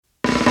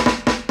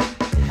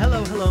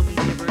Hello,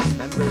 Mediaverse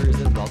members,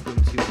 and welcome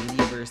to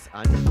Mediaverse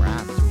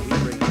Unwrapped, where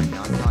we bring our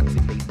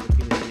non-toxic Facebook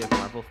community of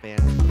Marvel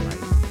fans to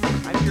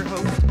life. I'm your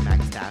host,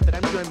 Max Staff, and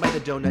I'm joined by the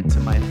donut to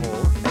my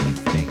whole, Megan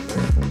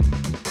Spangler.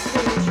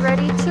 Who's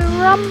ready to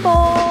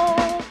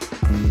rumble?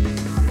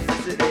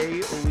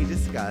 Today, we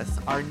discuss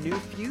our new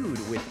feud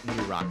with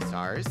new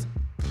Rockstars,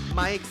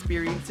 my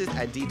experiences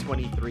at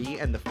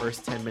D23 and the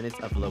first 10 minutes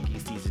of Loki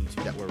Season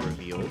 2 that were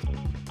revealed,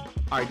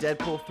 our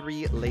Deadpool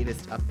 3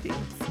 latest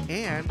updates,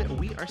 and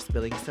we are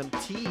spilling some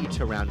tea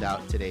to round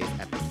out today's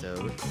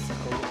episode. So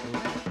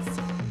let's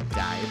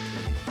dive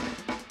in.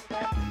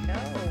 Let's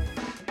go.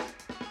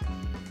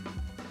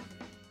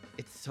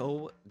 It's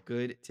so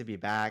good to be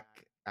back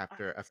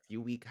after a I'm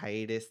few week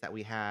hiatus that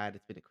we had.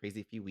 It's been a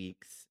crazy few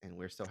weeks, and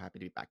we're so happy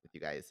to be back with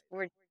you guys.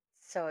 We're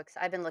so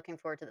excited. I've been looking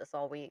forward to this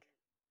all week.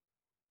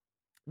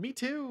 Me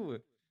too.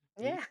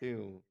 Me Yeah.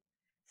 too.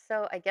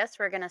 So I guess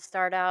we're going to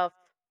start off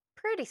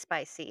pretty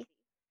spicy.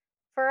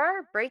 For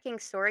our breaking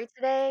story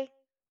today,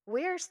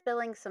 we're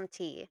spilling some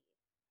tea,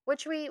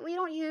 which we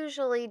don't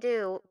usually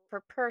do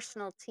for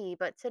personal tea,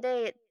 but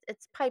today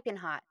it's piping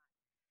hot.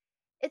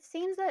 It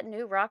seems that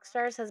New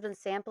Rockstars has been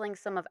sampling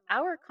some of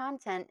our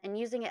content and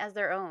using it as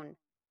their own.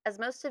 As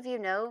most of you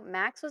know,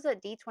 Max was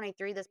at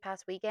D23 this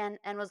past weekend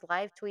and was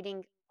live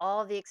tweeting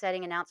all the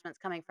exciting announcements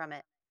coming from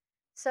it.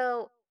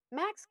 So,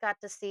 Max got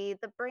to see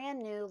the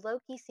brand new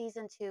Loki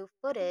Season 2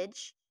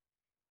 footage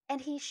and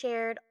he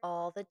shared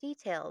all the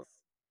details.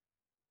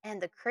 And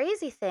the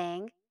crazy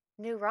thing,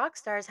 New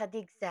Rockstars had the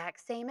exact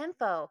same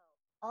info,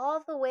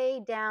 all the way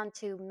down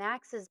to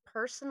Max's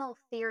personal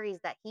theories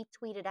that he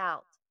tweeted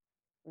out,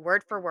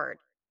 word for word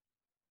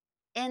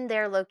in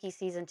their Loki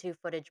season 2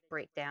 footage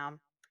breakdown.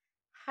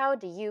 How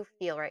do you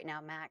feel right now,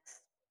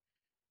 Max?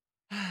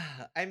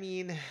 I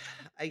mean,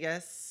 I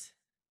guess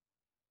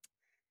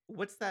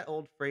what's that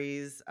old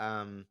phrase?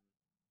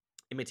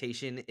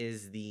 Imitation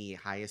is the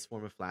highest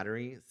form of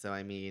flattery. So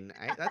I mean,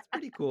 that's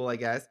pretty cool, I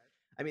guess.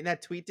 I mean,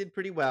 that tweet did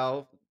pretty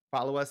well.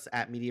 Follow us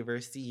at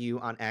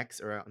MediaverseCU on X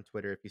or on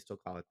Twitter if you still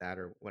call it that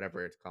or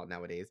whatever it's called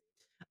nowadays.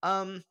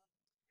 Um,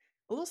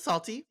 a little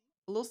salty,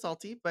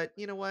 but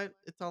you know what?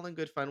 It's all in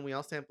good fun. We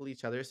all sample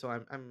each other, so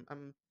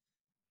I'm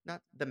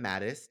not the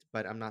maddest,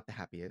 but I'm not the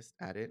happiest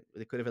at it.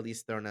 They could have at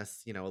least thrown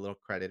us, a little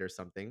credit or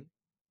something.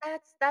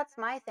 That's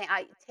my thing.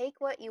 I take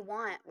what you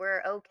want.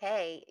 We're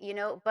okay,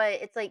 but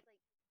it's like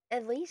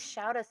at least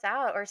shout us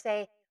out or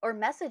say or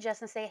message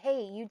us and say,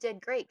 "Hey, you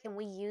did great. Can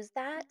we use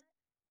that?"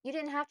 You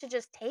didn't have to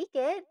just take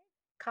it.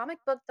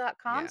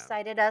 Comicbook.com Yeah.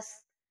 cited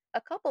us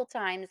a couple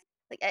times.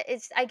 Like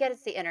it's I get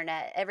it's the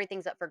internet.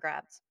 Everything's up for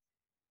grabs.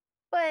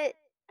 But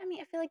I mean,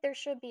 I feel like there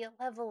should be a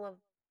level of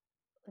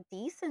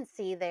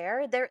decency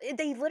there.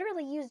 They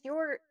literally used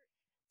your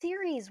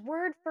theories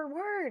word for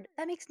word.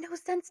 That makes no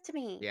sense to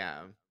me.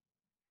 Yeah.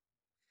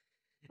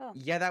 Oh,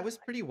 Yeah, that was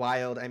anyway. pretty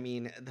wild. I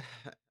mean,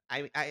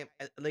 I'm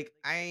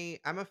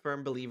a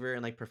firm believer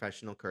in like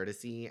professional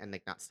courtesy and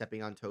like not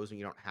stepping on toes when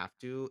you don't have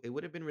to. It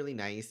would have been really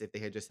nice if they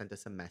had just sent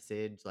us a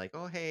message like,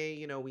 "Oh,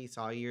 hey, we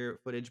saw your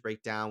footage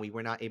breakdown. We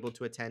were not able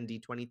to attend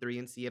D23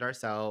 and see it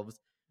ourselves.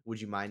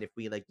 Would you mind if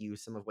we like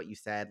use some of what you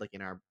said like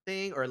in our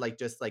thing or like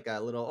just like a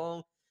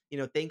little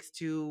thanks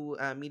to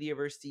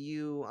Mediaverse to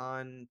you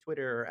on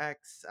Twitter or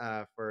X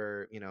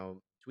for,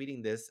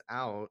 tweeting this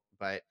out."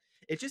 But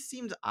it just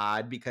seemed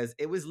odd because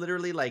it was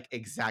literally like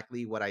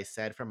exactly what I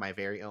said from my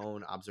very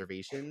own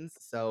observations.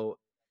 So,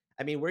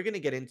 I mean, we're going to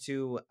get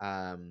into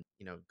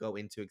go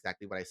into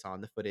exactly what I saw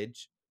in the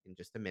footage in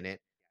just a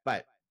minute,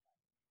 but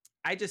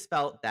I just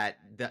felt that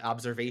the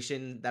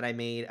observation that I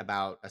made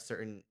about a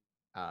certain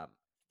um,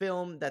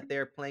 film that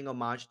they're playing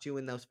homage to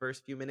in those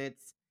first few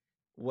minutes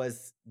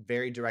was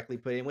very directly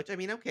put in, which I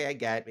mean, okay, I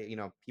get,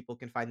 people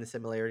can find the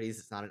similarities.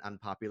 It's not an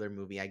unpopular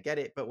movie. I get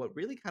it. But what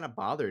really kind of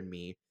bothered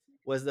me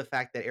was the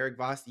fact that Eric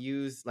Voss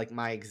used like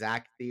my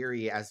exact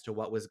theory as to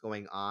what was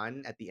going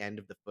on at the end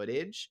of the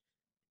footage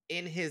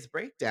in his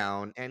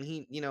breakdown, and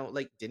he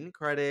like didn't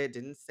credit,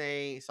 didn't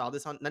say saw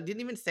this on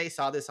didn't even say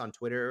saw this on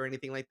Twitter or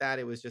anything like that.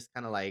 It was just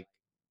kind of like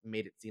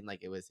made it seem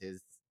like it was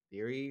his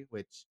theory,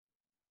 which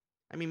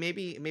I mean,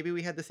 maybe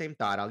we had the same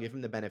thought. I'll give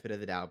him the benefit of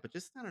the doubt, but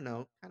just I don't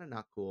know, kind of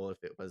not cool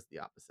if it was the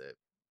opposite.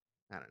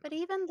 I don't But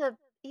know.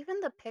 even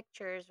the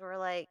pictures were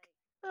like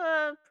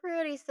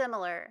pretty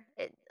similar.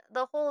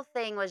 The whole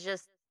thing was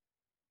just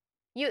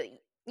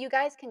you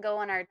guys can go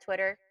on our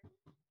Twitter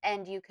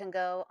and you can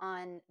go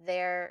on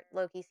their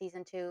Loki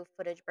season 2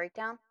 footage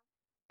breakdown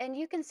and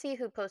you can see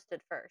who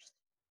posted first.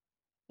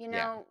 You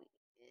Yeah. know,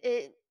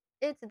 it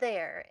it's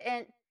there.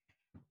 And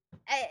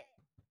I,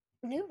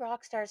 New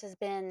Rockstars has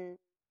been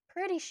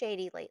pretty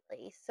shady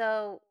lately.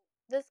 So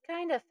this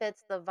kind of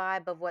fits the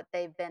vibe of what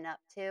they've been up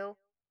to.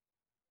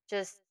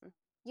 Just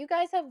you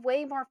guys have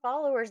way more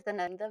followers than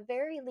us. The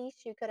very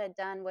least you could have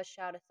done was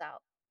shout us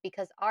out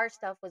because our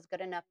stuff was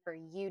good enough for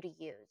you to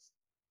use.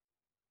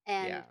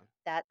 And Yeah.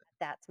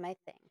 that's my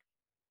thing.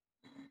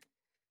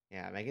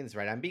 Yeah, Megan's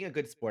right. I'm being a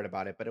good sport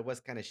about it, but it was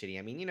kind of shitty.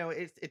 I mean,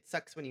 it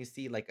sucks when you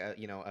see like a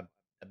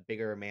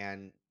bigger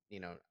man,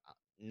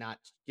 not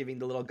giving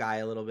the little guy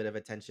a little bit of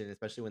attention,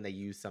 especially when they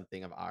use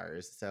something of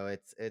ours. So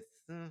it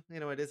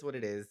is what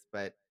it is.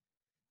 But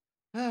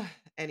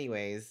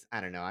anyways,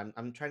 I don't know.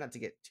 I'm trying not to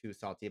get too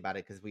salty about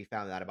it because we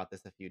found out about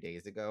this a few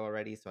days ago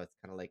already. So it's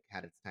kind of like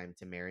had its time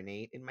to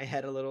marinate in my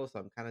head a little. So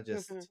I'm kind of Mhm.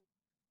 just,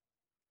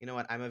 you know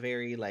what? I'm a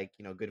very like,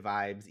 good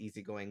vibes,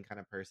 easygoing kind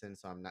of person.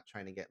 So I'm not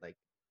trying to get like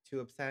too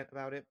upset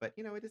about it. But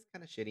it is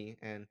kind of shitty.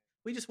 And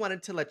we just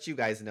wanted to let you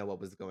guys know what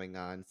was going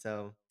on.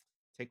 So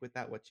take with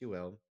that what you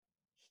will.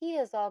 He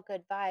is all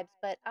good vibes,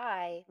 but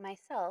I,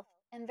 myself,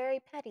 am very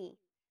petty.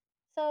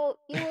 So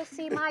you will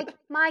see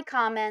my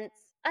comments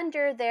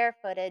under their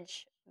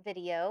footage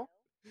video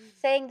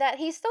saying that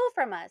he stole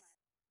from us.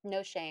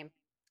 No shame.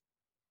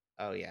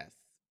 Oh yes.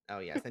 Oh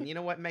yes. And you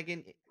know what,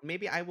 Megan?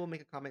 Maybe I will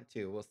make a comment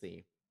too. We'll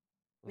see.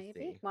 We'll Maybe.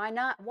 see. Why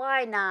not?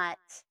 Why not?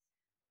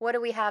 What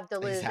do we have to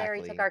lose? They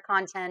already took Exactly. our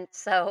content,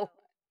 so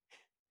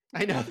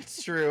I know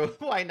that's true.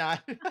 Why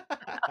not?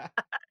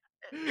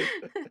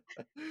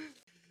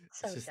 It's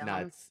so just dumb.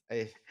 nuts.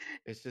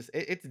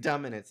 It's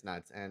dumb and it's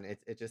nuts and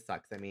it just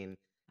sucks. I mean,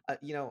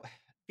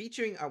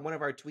 featuring one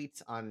of our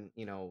tweets on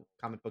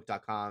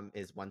comicbook.com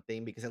is one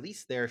thing because at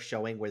least they're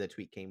showing where the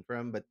tweet came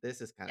from. But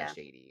this is kind of Yeah.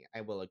 shady.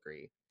 I will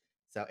agree.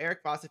 So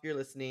Eric Foss, if you're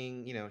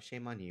listening,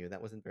 shame on you.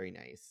 That wasn't very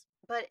nice.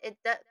 But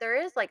there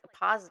is like a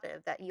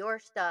positive that your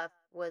stuff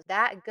was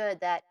that good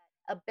that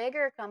a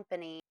bigger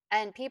company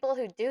and people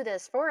who do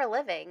this for a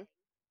living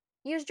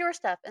used your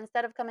stuff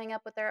instead of coming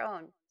up with their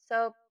own.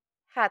 So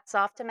hats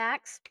off to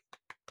Max.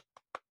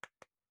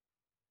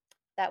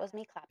 That was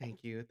me clapping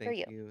Thank you, for thank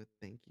you. you,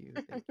 thank you,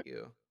 thank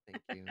you,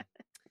 thank you.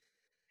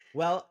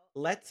 Well,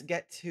 let's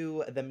get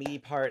to the meaty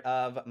part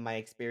of my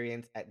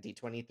experience at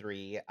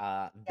D23.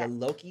 The Yes.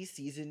 Loki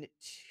season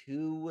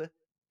 2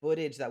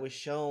 footage that was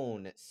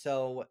shown.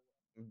 So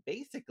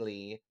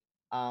basically,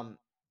 um,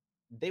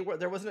 there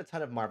wasn't a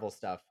ton of Marvel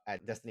stuff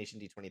at Destination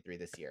D23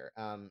 this year.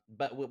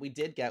 But what we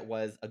did get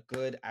was a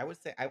good, I would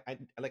say, I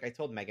like I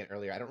told Megan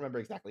earlier, I don't remember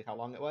exactly how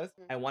long it was.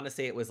 Mhm. I want to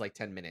say it was like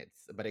 10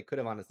 minutes, but it could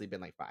have honestly been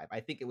like 5.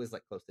 I think it was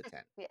like close to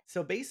 10. Yeah.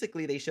 So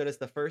basically, they showed us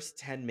the first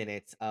 10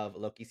 minutes of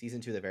Loki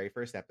season 2, the very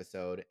first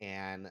episode.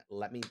 And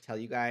let me tell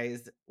you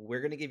guys,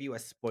 we're going to give you a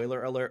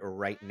spoiler alert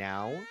right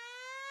now.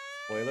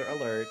 Spoiler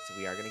alert.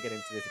 We are going to get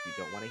into this. If you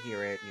don't want to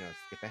hear it,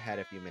 skip ahead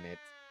a few minutes.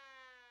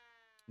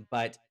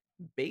 But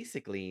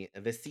basically,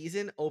 the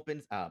season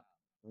opens up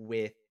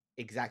with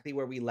exactly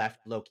where we left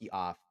Loki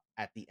off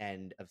at the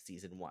end of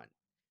season 1.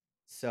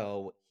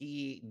 So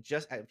he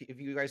just, if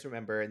you guys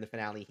remember in the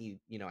finale,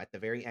 at the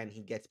very end,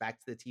 he gets back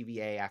to the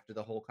TVA after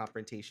the whole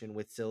confrontation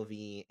with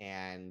Sylvie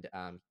and,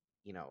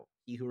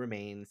 He Who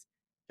Remains,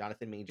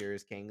 Jonathan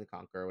Majors, King the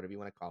Conqueror, whatever you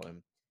want to call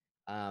him.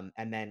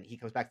 And then he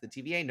comes back to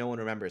the TVA. No one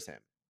remembers him,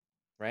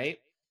 right?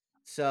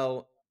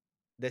 So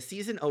the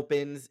season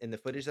opens in the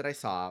footage that I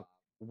saw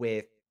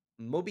with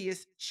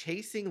Mobius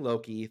chasing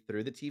Loki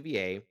through the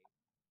TVA.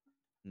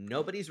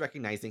 Nobody's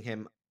recognizing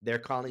him. They're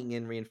calling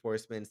in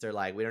reinforcements. They're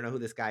like, we don't know who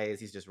this guy is.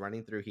 He's just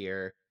running through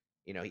here.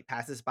 He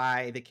passes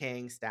by the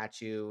Kang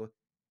statue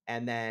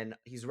and then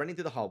he's running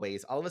through the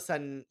hallways. All of a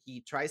sudden,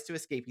 he tries to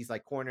escape. He's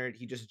like cornered.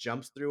 He just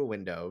jumps through a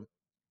window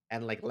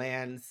and like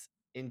lands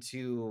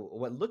into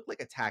what looked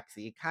like a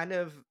taxi. Kind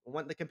of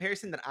the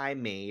comparison that I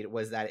made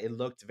was that it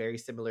looked very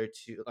similar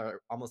to,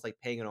 or almost like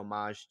paying an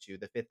homage to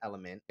the Fifth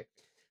Element.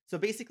 So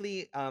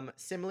basically,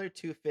 similar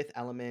to Fifth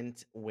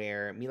Element,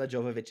 where Mila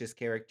Jovovich's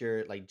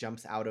character like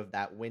jumps out of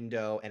that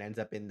window and ends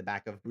up in the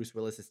back of Bruce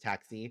Willis's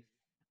taxi.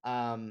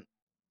 Um,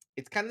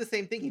 it's kind of the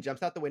same thing. He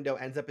jumps out the window,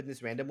 ends up in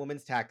this random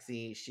woman's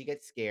taxi. She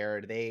gets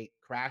scared. They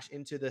crash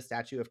into the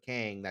statue of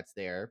Kang that's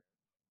there,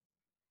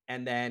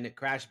 and then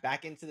crash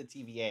back into the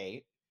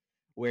TVA,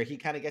 where he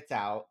kind of gets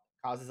out,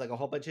 causes like a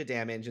whole bunch of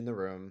damage in the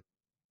room.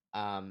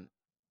 Um,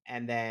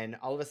 and then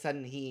all of a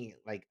sudden he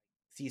like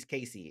sees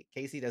Casey.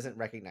 Casey doesn't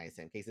recognize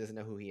him. Casey doesn't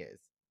know who he is.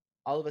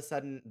 All of a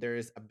sudden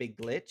there's a big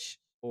glitch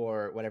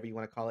or whatever you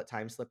want to call it,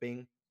 time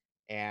slipping,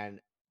 and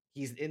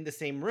he's in the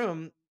same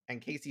room and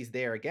Casey's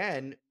there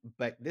again,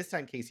 but this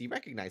time Casey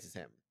recognizes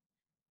him.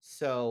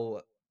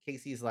 So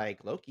Casey's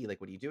like, Loki, like,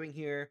 what are you doing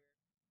here?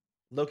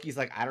 Loki's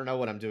like, I don't know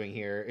what I'm doing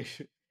here.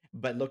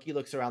 But Loki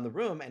looks around the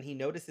room and he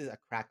notices a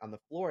crack on the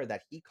floor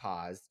that he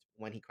caused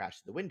when he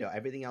crashed through the window.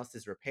 Everything else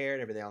is repaired,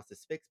 everything else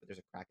is fixed, but there's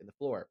a crack in the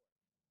floor.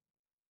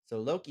 So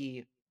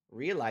Loki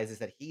realizes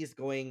that he's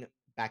going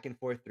back and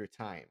forth through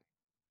time.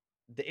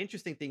 The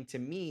interesting thing to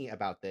me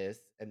about this,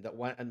 and the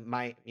one and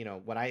my,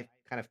 what I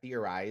kind of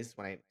theorized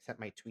when I sent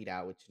my tweet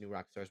out, which New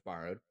Rockstars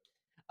borrowed,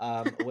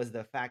 was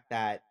the fact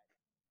that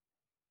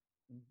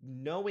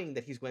knowing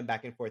that he's going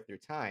back and forth through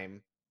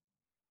time,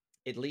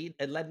 it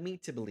led me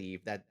to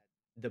believe that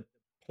the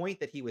point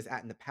that he was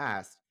at in the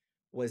past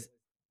was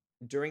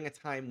during a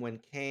time when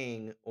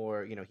Kang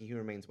or He Who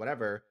Remains,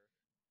 whatever,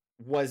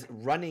 was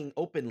running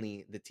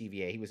openly the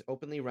TVA. He was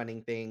openly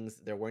running things.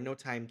 There were no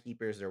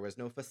timekeepers. There was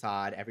no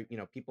facade.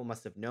 People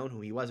must have known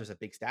who he was. There's a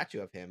big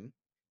statue of him.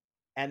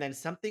 And then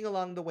something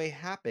along the way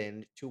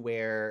happened to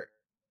where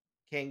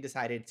Kang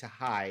decided to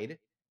hide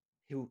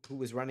who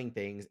was running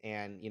things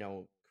and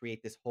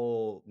create this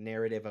whole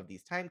narrative of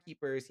these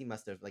timekeepers. He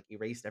must have like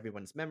erased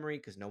everyone's memory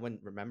because no one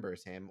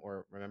remembers him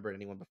or remembered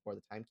anyone before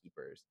the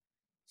timekeepers.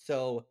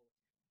 So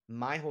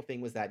my whole thing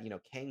was that,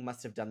 Kang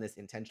must have done this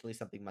intentionally.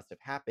 Something must have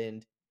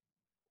happened.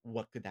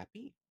 What could that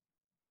be?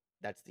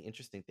 That's the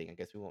interesting thing. I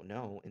guess we won't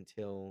know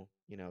until,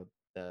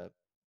 the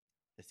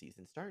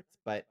season starts.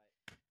 But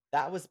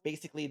that was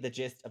basically the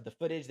gist of the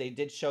footage. They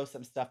did show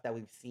some stuff that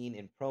we've seen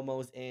in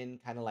promos in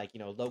kind of like,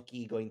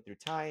 Loki going through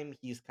time.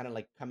 He's kind of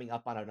like coming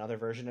up on another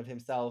version of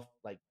himself,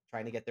 like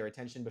trying to get their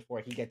attention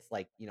before he gets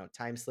like,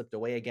 time slipped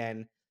away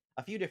again.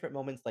 A few different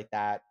moments like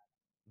that,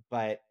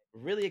 but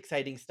really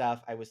exciting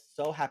stuff. I was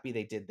so happy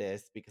they did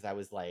this because I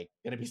was like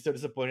going to be so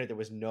disappointed there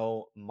was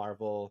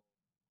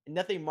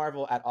nothing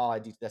Marvel at all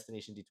at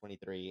Destination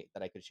D23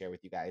 that I could share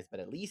with you guys, but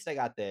at least I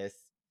got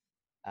this.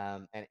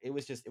 And it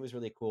was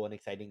really cool and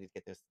exciting to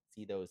get to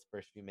see those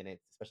first few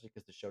minutes, especially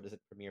because the show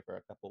doesn't premiere for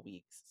a couple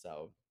weeks.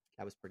 So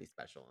that was pretty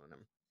special, and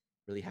I'm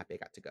really happy I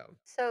got to go.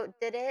 So,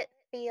 did it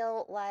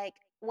feel like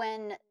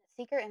when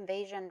Secret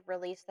Invasion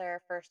released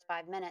their first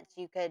 5 minutes,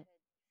 you could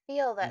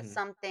feel that hmm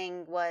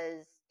something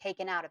was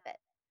taken out of it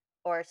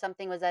or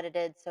something was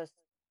edited? So,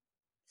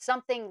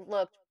 something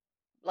looked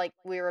like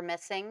we were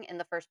missing in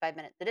the first 5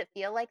 minutes. Did it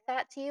feel like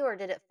that to you or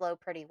did it flow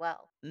pretty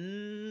well?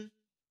 Mm,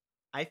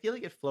 I feel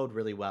like it flowed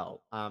really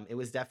well. It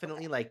was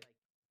definitely Okay. like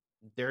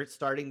they're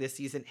starting this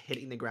season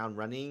hitting the ground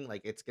running.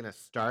 Like it's gonna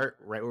start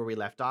right where we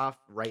left off,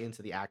 right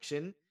into the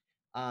action.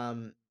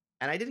 Um,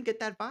 and I didn't get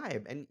that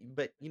vibe.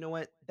 But you know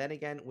what? Then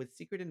again, with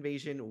Secret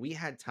Invasion, we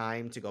had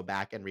time to go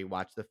back and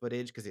rewatch the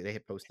footage because they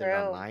had posted it True.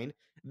 online.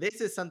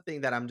 This is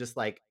something that I'm just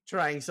like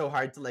trying so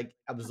hard to like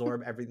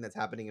absorb everything that's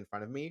happening in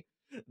front of me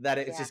that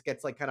it Yeah. just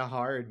gets like kind of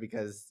hard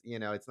because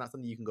it's not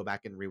something you can go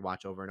back and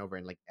rewatch over and over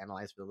and like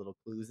analyze for the little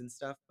clues and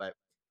stuff. But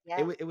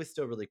Yeah. it was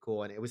still really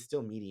cool and it was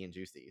still meaty and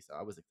juicy. So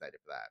I was excited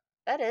for that.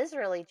 That is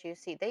really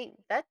juicy.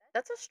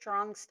 That's a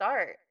strong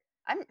start.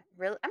 I'm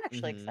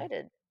actually Mhm.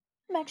 excited.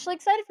 I'm actually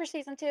excited for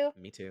season 2.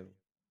 Me too.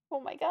 Oh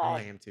my Oh, I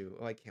god. am too.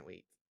 Oh, I can't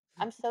wait.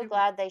 I'm I so can't wait.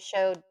 glad they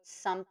showed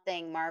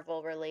something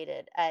Marvel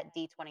related at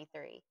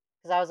D23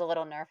 because I was a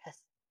little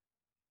nervous.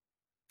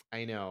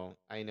 I know,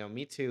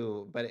 me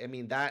too. But I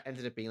mean, that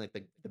ended up being like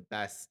the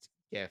best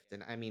gift.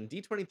 And I mean,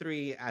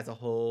 D23 as a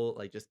whole,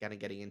 like just kind of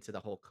getting into the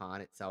whole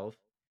con itself.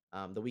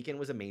 The weekend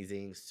was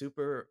amazing,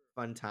 super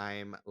fun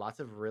time, lots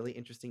of really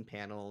interesting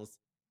panels,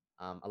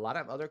 a lot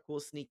of other cool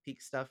sneak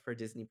peek stuff for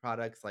Disney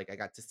products. Like I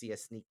got to see a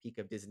sneak peek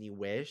of Disney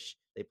Wish.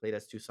 They played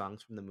us two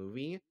songs from the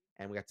movie,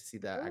 and we got to see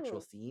the actual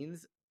Ooh.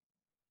 scenes.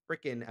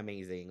 Freaking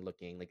amazing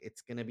looking. Like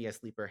it's gonna be a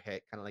sleeper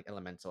hit, kind of like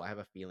Elemental. I have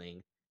a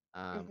feeling.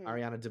 Mhm.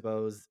 Ariana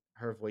DeBose,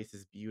 her voice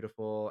is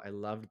beautiful. I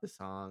loved the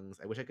songs.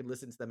 I wish I could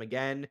listen to them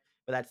again,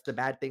 but that's the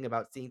bad thing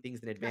about seeing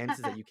things in advance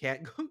is that you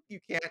can't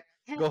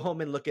go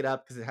home and look it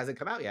up because it hasn't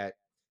come out yet.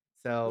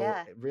 So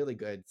Yeah. really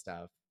good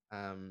stuff.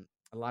 A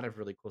lot of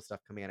really cool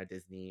stuff coming out of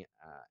Disney,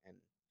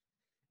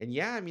 and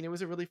yeah, I mean it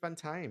was a really fun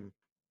time.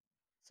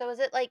 So is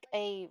it like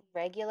a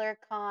regular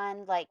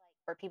con, like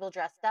were people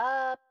dressed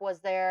up? Was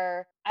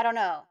there, I don't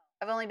know.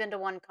 I've only been to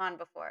one con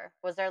before.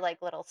 Was there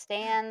like little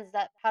stands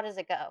that, how does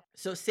it go?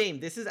 So same.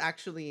 This is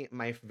actually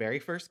my very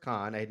first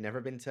con. I had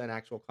never been to an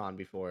actual con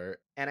before,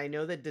 and I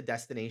know that the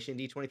Destination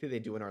D23 they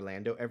do in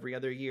Orlando every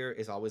other year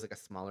is always like a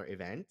smaller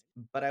event.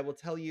 But I will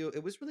tell you,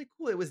 it was really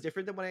cool. It was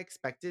different than what I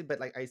expected, but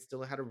like I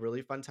still had a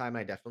really fun time.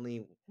 I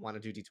definitely want to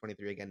do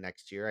D23 again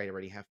next year. I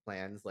already have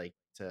plans like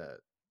to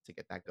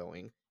get that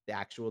going. The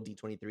actual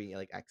D23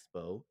 like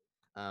expo,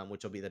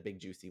 which will be the big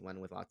juicy one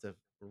with lots of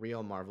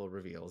real Marvel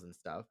reveals and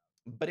stuff.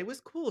 But it was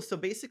cool. So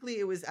basically,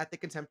 it was at the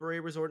Contemporary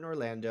Resort in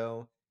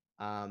Orlando.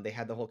 They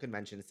had the whole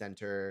convention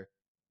center.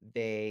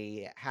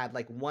 They had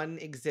like one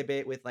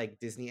exhibit with like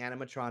Disney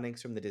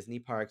animatronics from the Disney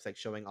parks, like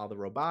showing all the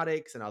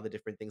robotics and all the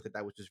different things like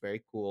that, which was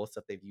very cool.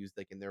 Stuff they've used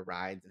like in their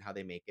rides and how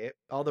they make it.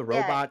 All the Yeah.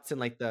 robots and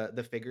like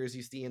the figures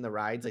you see in the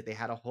rides, like they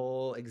had a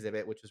whole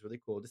exhibit, which was really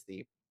cool to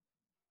see.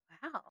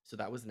 Wow. So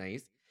that was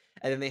nice.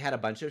 And then they had a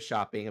bunch of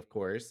shopping, of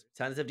course,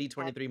 tons of Yeah.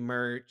 D23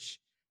 merch,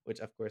 which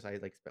of course I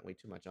like spent way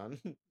too much on.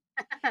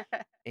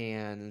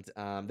 And,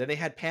 then they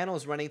had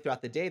panels running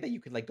throughout the day that you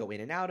could, like, go in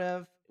and out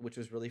of, which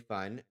was really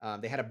fun.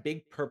 They had a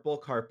big purple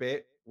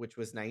carpet, which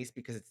was nice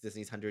because it's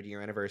Disney's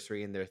 100-year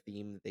anniversary, and their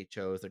theme that they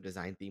chose, their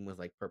design theme was,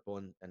 like, purple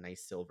and a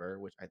nice silver,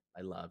 which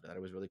I loved. That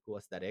it was really cool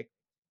aesthetic.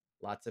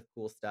 Lots of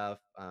cool stuff.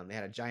 They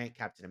had a giant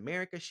Captain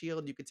America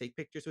shield you could take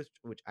pictures with,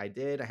 which I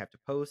did. I have to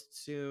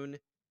post soon.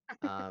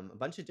 A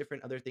bunch of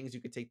different other things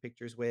you could take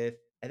pictures with.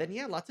 And then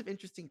yeah, lots of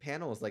interesting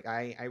panels. Like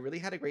I really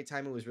had a great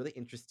time. It was really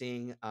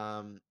interesting.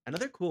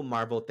 Another cool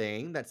Marvel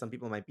thing that some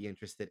people might be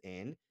interested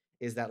in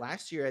is that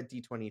last year at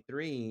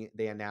D23,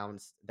 they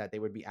announced that they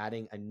would be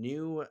adding a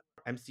new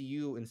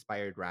MCU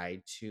inspired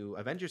ride to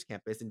Avengers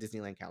Campus in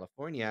Disneyland,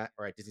 California,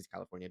 or at Disney's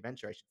California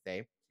Adventure, I should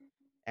say.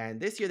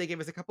 And this year they gave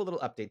us a couple little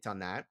updates on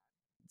that.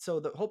 So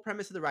the whole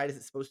premise of the ride is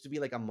it's supposed to be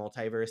like a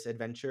multiverse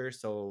adventure.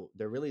 So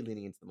they're really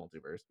leaning into the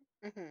multiverse.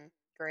 Mhm.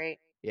 Great.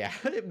 Yeah,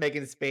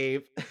 Megan's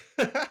fave.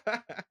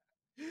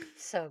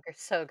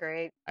 So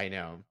great. I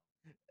know.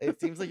 It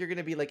seems like you're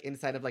gonna be, like,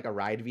 inside of, like, a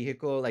ride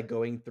vehicle, like,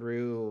 going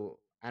through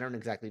I don't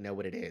exactly know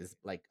what it is,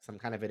 like, some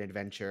kind of an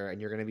adventure,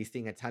 and you're gonna be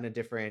seeing a ton of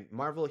different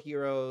Marvel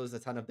heroes, a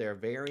ton of their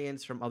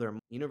variants from other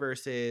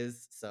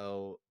universes.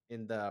 So,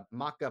 in the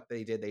mock-up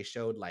they did, they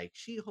showed, like,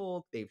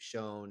 She-Hulk, they've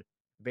shown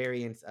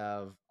variants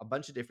of a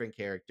bunch of different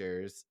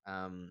characters.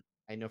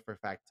 I know for a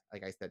fact,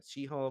 like I said,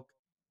 She-Hulk.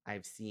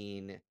 I've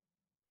seen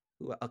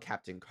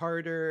Captain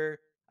Carter,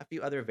 a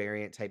few other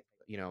variant type,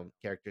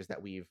 characters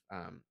that we've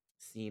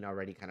seen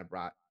already kind of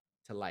brought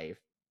to life.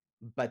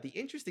 But the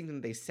interesting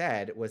thing they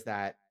said was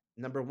that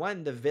number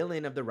one, the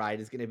villain of the ride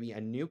is going to be a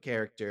new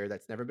character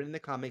that's never been in the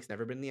comics,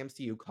 never been in the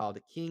MCU, called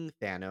King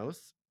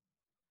Thanos.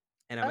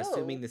 And I'm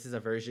assuming Oh, this is a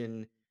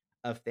version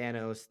of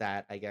Thanos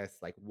that I guess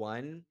like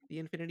won the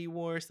Infinity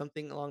War,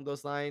 something along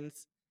those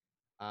lines.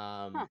 huh.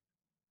 Um,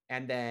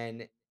 and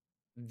then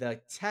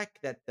the tech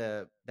that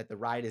the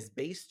ride is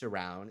based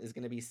around is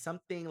gonna be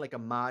something like a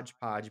Mod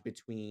Podge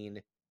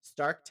between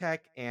Stark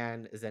tech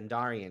and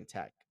Zendarian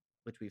tech,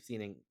 which we've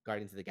seen in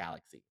Guardians of the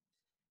Galaxy.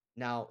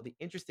 Now, the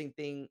interesting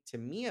thing to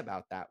me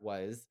about that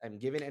was,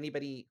 given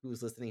anybody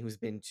who's listening who's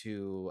been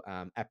to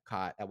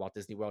Epcot at Walt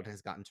Disney World and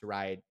has gotten to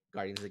ride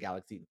Guardians of the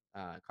Galaxy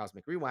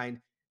Cosmic Rewind,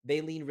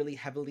 they lean really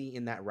heavily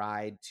in that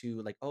ride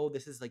to like, oh,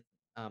 this is like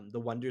the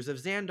wonders of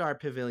Xandar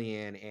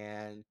Pavilion,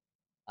 and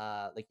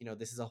like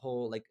this is a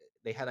whole like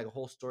they had like a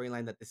whole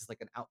storyline that this is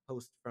like an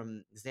outpost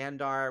from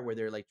Xandar where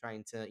they're like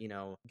trying to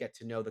get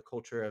to know the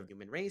culture of the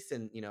human race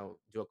and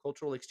do a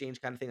cultural exchange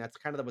kind of thing. That's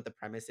kind of what the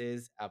premise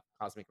is of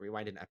Cosmic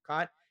Rewind in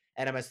Epcot.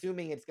 And I'm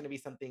assuming it's going to be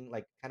something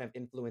like kind of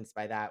influenced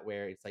by that,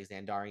 where it's like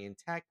Xandarian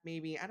tech,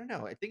 maybe. I don't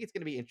know. I think it's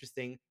going to be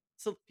interesting.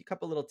 So a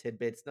couple little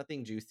tidbits,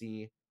 nothing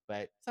juicy,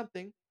 but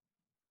something.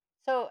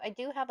 So I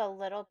do have a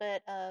little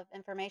bit of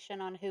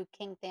information on who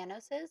King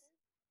Thanos is.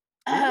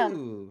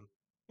 Ooh.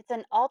 It's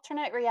an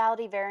alternate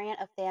reality variant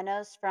of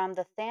Thanos from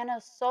the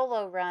Thanos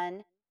solo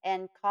run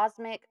and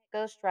Cosmic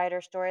Ghost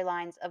Rider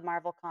storylines of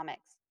Marvel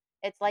Comics.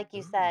 It's like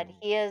you said, Ooh.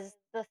 he is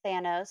the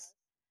Thanos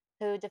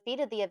who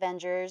defeated the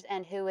Avengers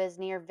and who is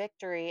near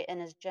victory in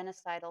his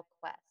genocidal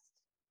quest.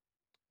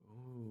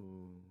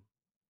 Ooh.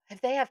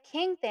 If they have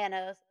King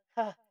Thanos,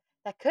 huh,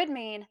 that could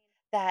mean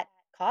that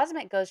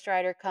Cosmic Ghost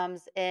Rider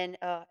comes in.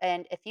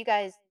 And if you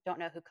guys don't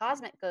know who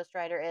Cosmic Ghost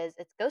Rider is,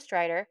 it's Ghost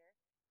Rider,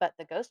 but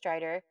the Ghost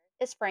Rider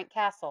is Frank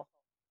Castle.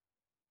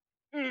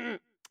 Mm,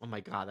 Oh my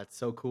god, that's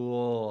so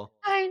cool.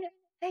 I know.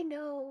 I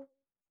know.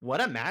 What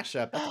a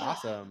mashup. That's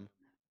awesome.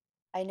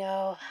 I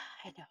know.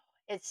 I know.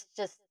 It's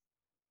just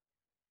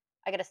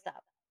I gotta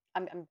stop.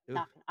 Ooh,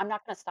 I'm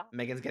not gonna stop.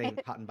 Megan's getting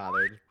hot and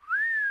bothered.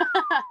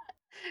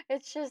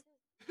 it's just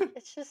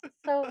it's just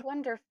so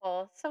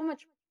wonderful. So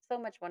much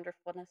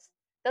wonderfulness.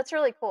 That's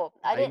really cool.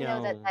 I I didn't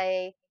know that know.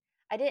 I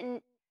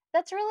didn't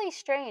that's really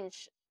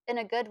strange in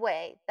a good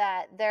way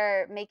that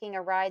they're making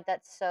a ride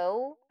that's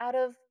so out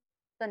of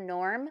the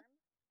norm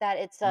that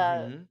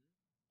Mhm.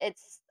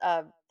 it's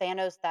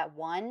Thanos that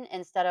won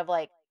instead of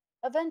like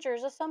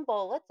Avengers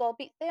assemble, let's all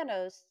beat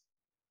Thanos.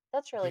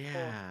 That's really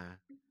cool. Yeah.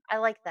 I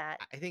like that.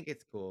 I think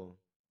it's cool.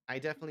 I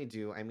definitely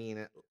do. I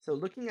mean, so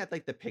looking at,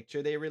 like, the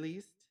picture they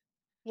released,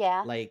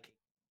 Yeah. like,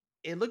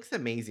 it looks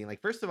amazing. Like,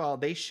 first of all,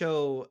 they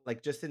show,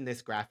 like, just in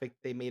this graphic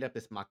they made up,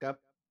 this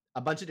mock-up, a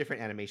bunch of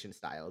different animation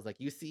styles. Like,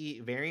 you see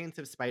variants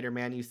of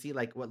Spider-Man, you see,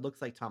 like, what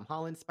looks like Tom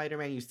Holland's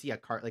Spider-Man, you see a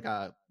car like,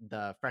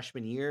 the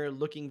freshman year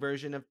looking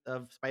version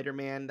of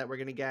Spider-Man that we're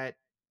gonna get.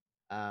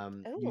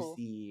 You Ooh.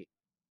 see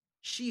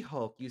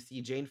She-Hulk, you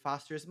see Jane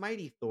Foster's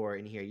Mighty Thor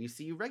in here, you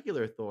see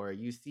regular Thor,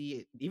 you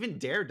see even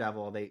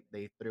Daredevil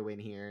they threw in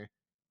here,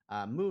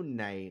 Moon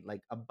Knight,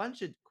 like, a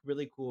bunch of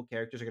really cool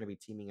characters are gonna be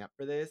teaming up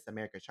for this,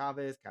 America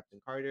Chavez, Captain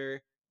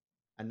Carter,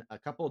 and a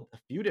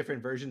few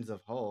different versions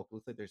of Hulk,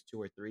 looks like there's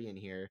 2 or 3 in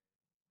here,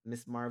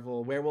 Miss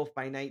Marvel, Werewolf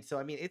by Night, so,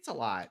 I mean, it's a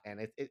lot, and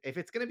if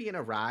it's gonna be in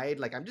a ride,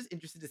 like, I'm just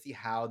interested to see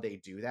how they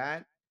do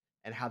that,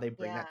 and how they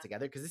bring that Yeah.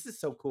 together because this is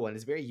so cool and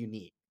it's very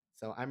unique.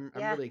 So I'm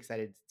Yeah. really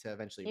excited to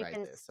eventually You ride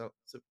can this. So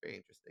very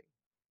interesting.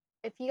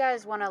 if you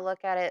guys wanna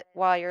look at it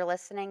while you're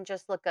listening,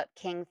 just look up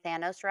King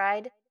Thanos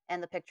ride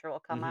and the picture will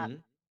come up.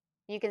 Mhm.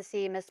 You can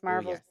see Miss Oh,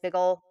 Marvel's yes.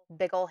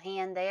 big ol'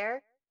 hand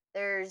there.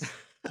 There's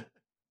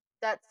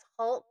that's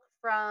Hulk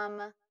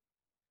from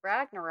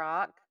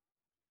Ragnarok.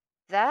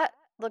 That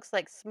looks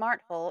like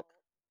Smart Hulk.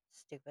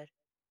 Stupid,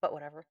 but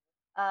whatever.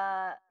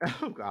 Uh,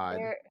 Oh god.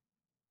 there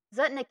is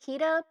that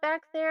Nikita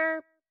back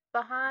there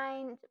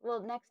behind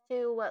next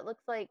to what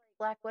looks like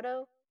Black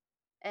Widow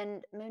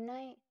and Moon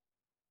Knight?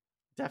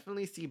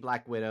 Definitely see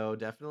Black Widow,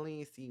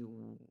 definitely see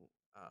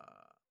uh,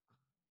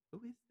 who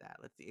is that?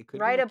 Let's see. It could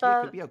be Right Nakia, it could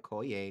above be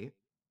Okoye.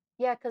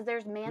 yeah, because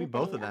there's Could be Man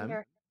both Thing of them.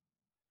 under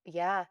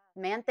yeah,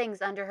 Man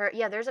Thing's under her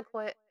yeah, there's a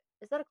Koi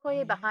is that a Oh,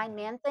 Okoye behind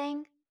yeah. Man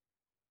Thing?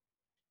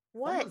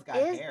 What Someone's got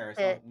is hair,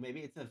 so it?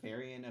 maybe it's a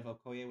variant of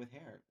Okoye with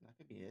hair. That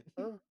could be it.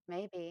 Oh,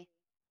 maybe.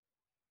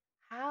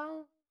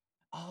 How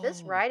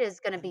this Oh, ride is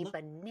gonna and be look,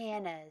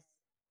 bananas.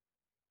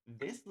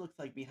 this looks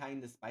like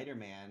behind the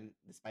Spider-Men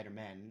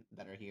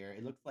that are here.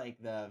 It looks like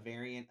the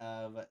variant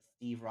of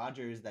Steve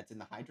Rogers that's in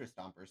the Hydra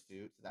Stomper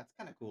suit. So that's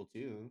kind of cool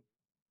too.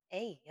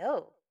 Hey,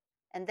 yo.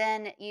 And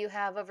then you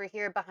have over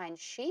here behind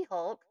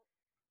She-Hulk,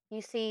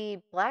 you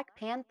see Black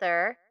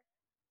Panther,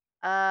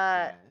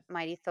 Yes.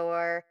 Mighty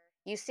Thor.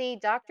 You see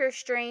Doctor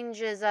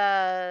Strange's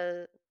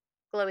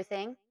glowy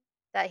thing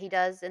that he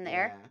does in the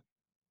air. Yeah.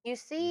 You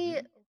see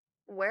Mhm.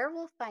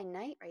 Werewolf by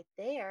Night right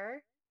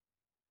there.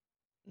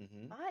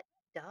 Mhm. Hot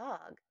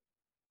dog.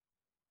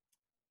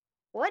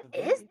 What So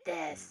very is interesting.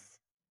 this?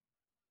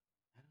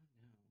 I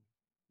don't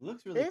know.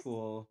 Looks really This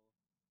cool.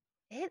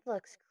 it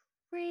looks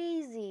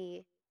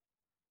crazy.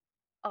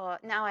 Oh,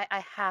 now I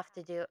have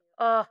to do.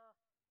 Oh,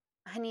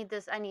 I need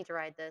this. I need to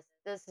ride this.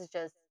 This is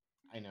just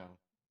I know.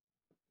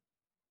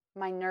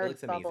 my It nerd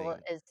looks bubble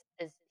amazing.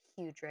 is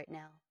huge right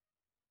now.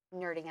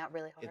 Nerding out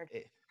really It, hard.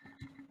 it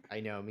I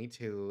know, me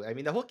too. I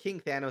mean, the whole King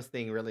Thanos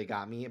thing really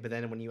got me, but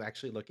then when you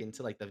actually look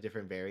into like the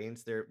different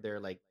variants they're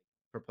like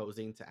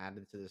proposing to add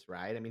into this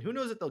ride. I mean, who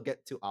knows if they'll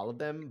get to all of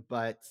them,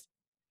 but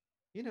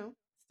you know,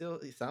 still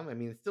some. I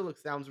mean, it still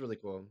looks sounds really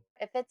cool.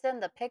 If it's in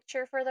the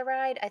picture for the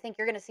ride, I think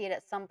you're gonna see it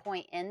at some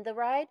point in the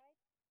ride,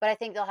 but I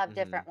think they'll have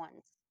different Mhm.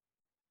 ones.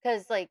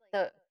 Cause like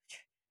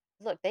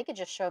look, they could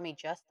just show me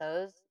just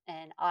those,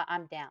 and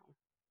I'm down.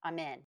 I'm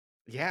in.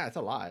 Yeah, it's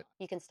a lot.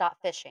 You can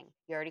stop fishing.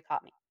 You already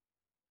caught me.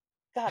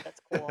 God, that's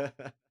cool.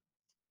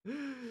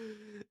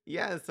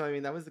 Yeah, so I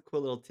mean, that was a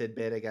cool little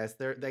tidbit, I guess.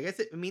 I guess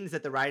it means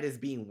that the ride is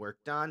being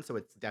worked on, so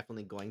it's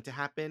definitely going to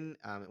happen.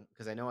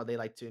 Because I know they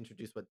like to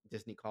introduce what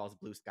Disney calls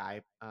blue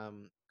sky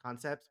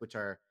concepts, which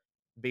are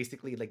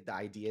basically like the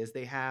ideas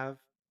they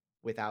have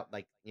without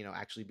like,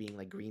 actually being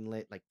like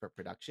greenlit like for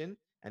production.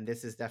 And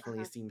this is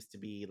definitely Uh-huh. seems to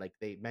be like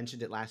they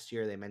mentioned it last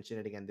year, they mentioned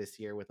it again this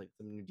year with like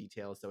some new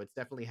details. So it's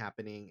definitely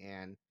happening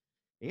and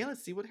yeah,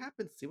 let's see what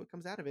happens, see what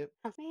comes out of it.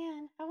 Oh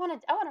man, I wanna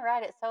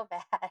ride it so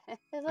bad. It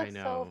I looks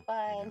so know,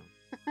 I fun.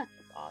 know. It's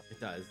It awesome.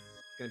 does.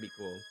 It's gonna be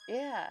cool.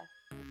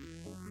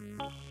 Yeah.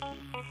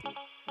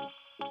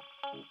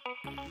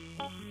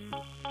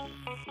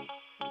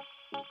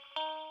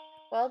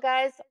 Well,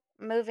 guys,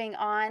 moving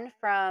on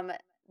from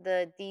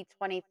the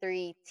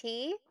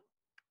D23T,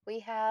 we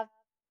have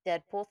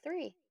Deadpool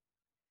 3.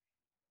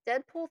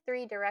 Deadpool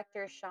 3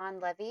 director Sean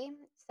Levy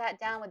sat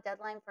down with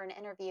Deadline for an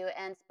interview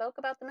and spoke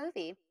about the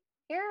movie.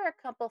 Here are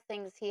a couple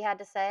things he had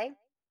to say.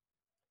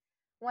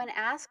 When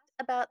asked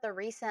about the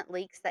recent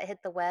leaks that hit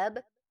the web,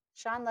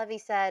 Sean Levy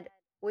said,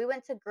 "We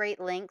went to great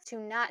lengths to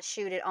not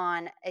shoot it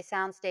on a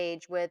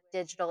soundstage with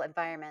digital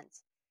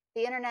environments.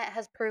 The internet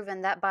has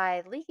proven that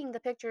by leaking the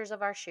pictures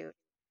of our shoot.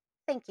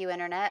 Thank you,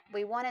 internet.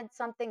 We wanted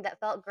something that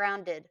felt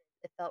grounded.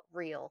 It felt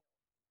real."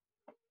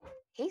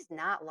 He's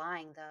not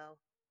lying though.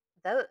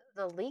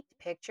 The leaked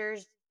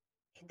pictures,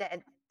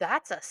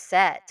 that's a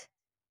set.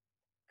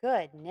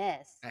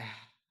 Goodness.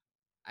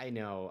 I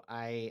know.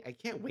 I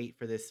can't wait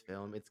for this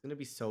film. It's gonna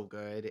be so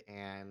good.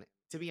 And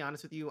to be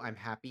honest with you, I'm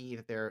happy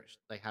that they're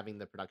like having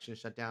the production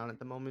shut down at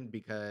the moment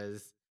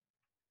because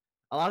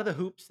a lot of the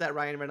hoops that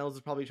Ryan Reynolds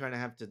is probably trying to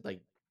have to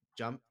like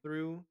jump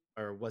through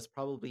or was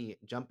probably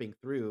jumping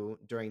through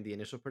during the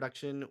initial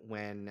production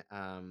when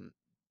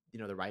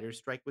the writer's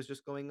strike was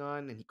just going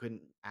on and he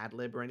couldn't ad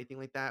lib or anything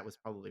like that was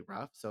probably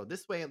rough. So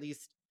this way at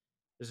least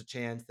there's a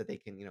chance that they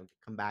can,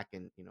 come back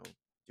and,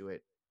 do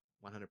it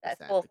At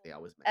 100% full like they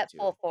always meant at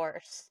full to.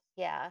 force.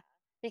 Yeah.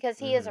 Because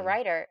he is a Mhm.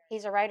 writer.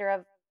 He's a writer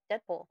of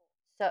Deadpool.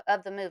 So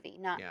of the movie,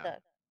 not Yeah.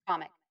 the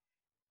comic.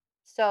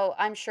 So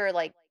I'm sure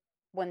like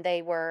when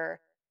they were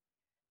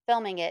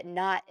filming it,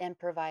 not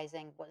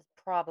improvising was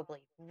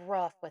probably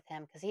rough with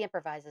him because he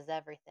improvises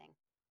everything,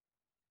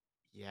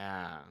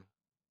 Yeah.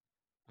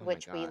 Oh my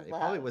which we god. It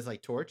probably love. was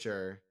like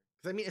torture.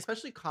 Because I mean,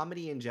 especially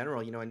comedy in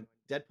general, and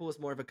Deadpool is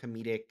more of a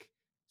comedic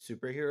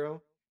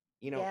superhero.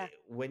 Yeah.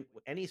 When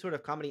any sort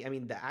of comedy, I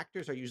mean, the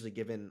actors are usually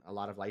given a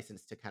lot of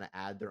license to kind of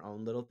add their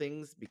own little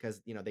things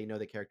because, they know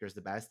the character is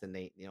the best and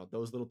they,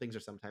 those little things are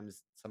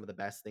sometimes some of the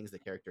best things the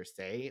characters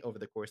say over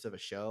the course of a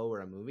show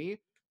or a movie.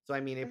 So I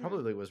mean, it Mhm.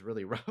 probably was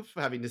really rough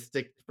having to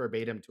stick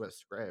verbatim to a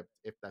script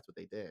if that's what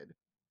they did.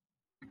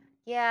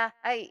 Yeah,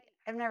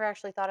 I've never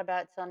actually thought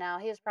about it till now.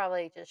 He was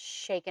probably just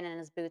shaking in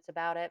his boots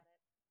about it,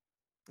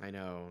 I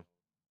know.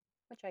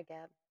 which I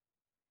get.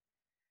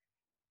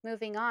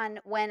 Moving on,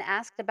 when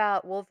asked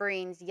about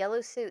Wolverine's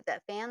yellow suit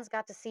that fans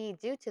got to see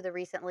due to the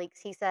recent leaks,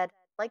 he said,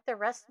 "Like the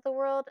rest of the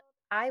world,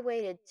 I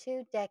waited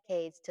 2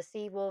 decades to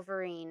see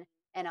Wolverine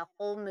and a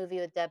whole movie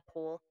with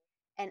Deadpool.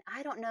 And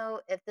I don't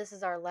know if this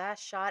is our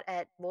last shot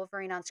at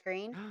Wolverine on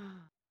screen.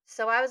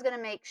 So I was going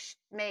to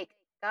make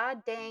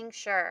god dang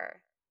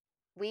sure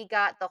we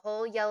got the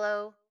whole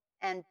yellow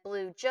and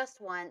blue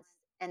just once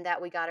and that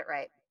we got it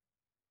right."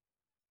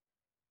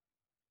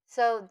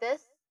 So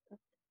this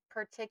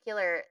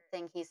particular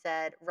thing he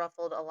said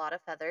ruffled a lot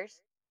of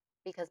feathers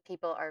because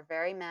people are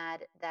very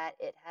mad that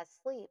it has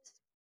sleeves.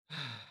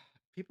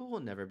 People will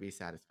never be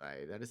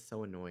satisfied. That is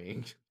so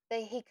annoying.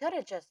 He could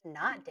have just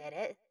not did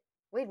it.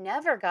 We've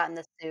never gotten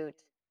the suit.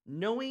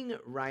 Knowing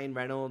Ryan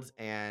Reynolds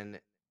and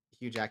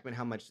Hugh Jackman,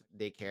 how much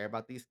they care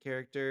about these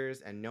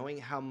characters, and knowing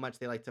how much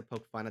they like to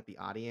poke fun at the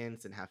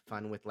audience and have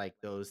fun with like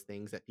those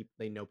things that people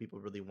they know people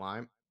really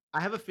want,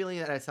 I have a feeling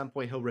that at some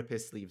point he'll rip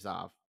his sleeves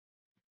off.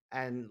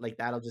 and, like,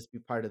 that'll just be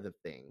part of the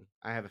thing.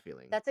 I have a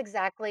feeling. That's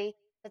exactly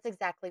that's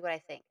exactly what I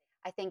think.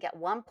 I think at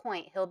one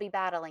point he'll be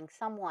battling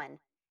someone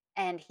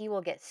and he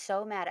will get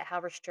so mad at how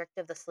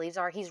restrictive the sleeves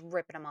are, he's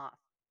ripping them off.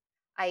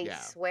 I Yeah.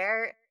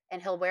 swear,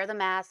 and he'll wear the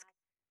mask.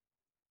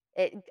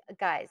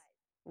 Guys,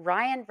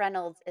 Ryan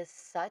Reynolds is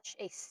such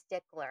a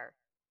stickler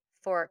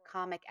for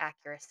comic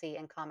accuracy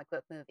in comic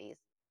book movies.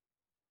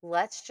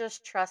 Let's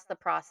just trust the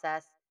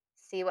process,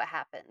 see what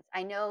happens.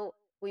 I know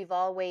we've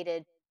all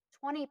waited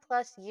 20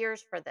 plus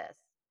years for this.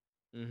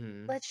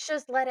 Mhm. Let's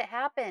just let it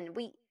happen.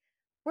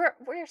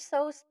 We're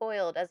so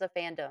spoiled as a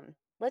fandom.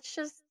 Let's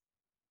just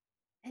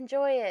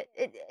enjoy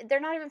it. They're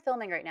not even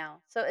filming right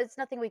now, so it's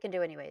nothing we can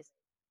do anyways.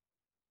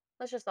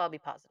 Let's just all be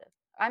positive.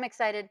 I'm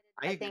excited.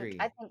 I I agree.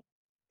 think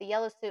the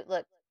yellow suit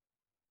looked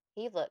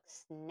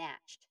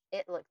snatched.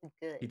 It looked He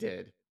good.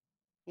 did.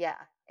 Yeah.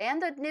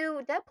 And the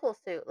new Deadpool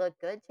suit looked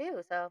good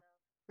too, so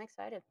I'm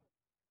excited.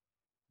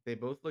 They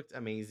both looked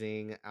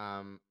amazing.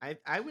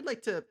 I would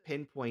like to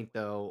pinpoint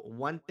though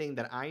one thing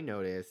that I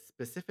noticed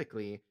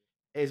specifically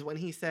is when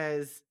he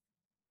says,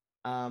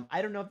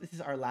 "I don't know if this is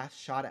our last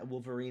shot at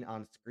Wolverine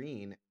on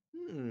screen."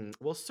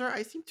 Well, sir,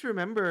 I seem to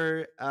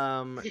remember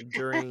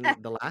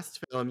during the last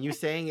film you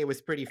saying it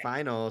was pretty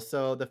final.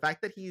 So the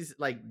fact that he's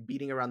like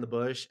beating around the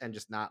bush and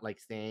just not like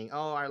saying,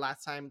 "Oh, our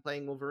last time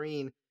playing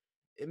Wolverine,"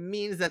 it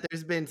means that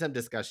there's been some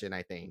discussion.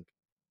 I think.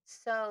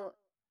 So,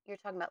 you're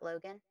talking about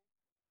Logan?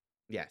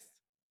 Yes.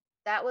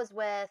 That was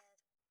with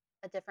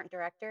a different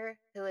director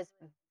who is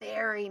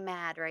very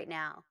mad right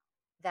now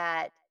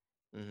that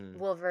Hmm.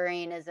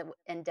 Wolverine is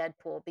in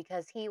Deadpool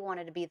because he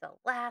wanted to be the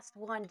last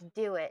one to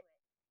do it.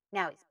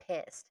 Now he's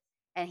pissed.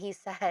 And he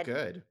said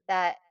Good.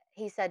 that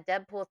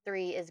Deadpool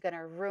 3 is going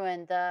to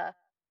ruin the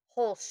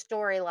whole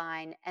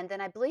storyline. And then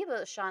I believe it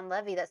was Sean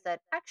Levy that said,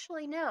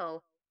 actually,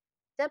 no,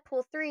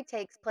 Deadpool 3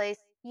 takes place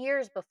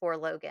years before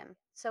Logan.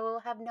 So it will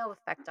have no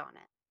effect on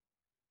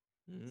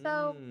it.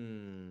 So,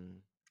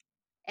 Mm.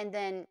 and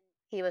then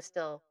he was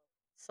still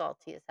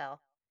salty as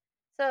hell.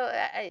 So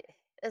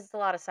there's a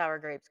lot of sour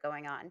grapes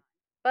going on.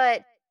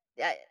 But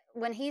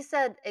when he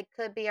said it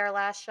could be our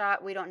last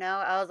shot, we don't know.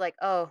 I was like,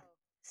 oh,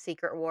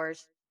 Secret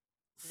Wars.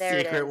 There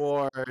it Secret is.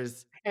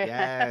 Wars.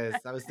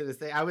 Yes,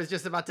 I was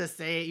just about to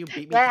say it, you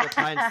beat me to Yeah. the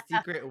punch.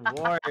 Secret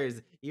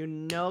Wars. You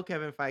know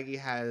Kevin Feige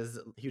has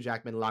Hugh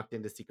Jackman locked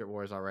into Secret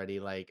Wars already.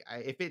 Like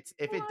if it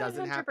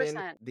doesn't happen,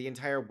 100%. the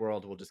entire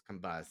world will just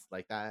combust.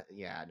 Like that.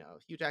 Yeah, no.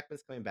 Hugh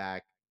Jackman's coming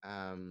back.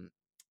 And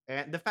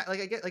the fact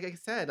like I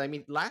said, I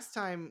mean, last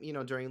time,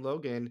 during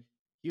Logan,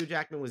 Hugh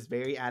Jackman was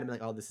very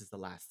adamant like, "Oh, this is the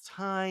last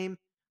time.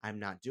 I'm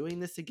not doing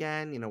this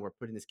again. We're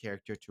putting this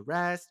character to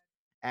rest."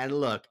 And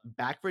look,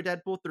 back for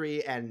Deadpool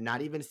 3 and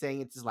not even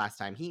saying it's his last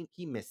time. He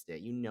missed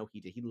it. You know he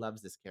did. He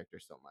loves this character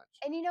so much.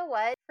 And you know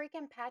what?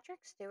 Freaking Patrick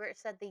Stewart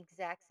said the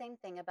exact same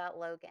thing about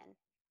Logan.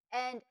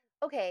 And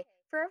okay,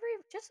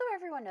 just so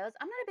everyone knows,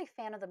 I'm not a big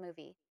fan of the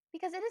movie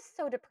because it is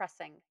so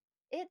depressing.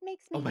 It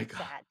makes Oh me my god.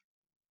 sad.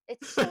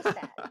 It's so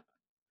sad.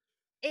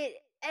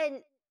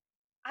 And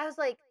I was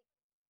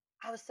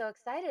so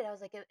excited. I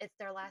was like, It's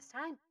their last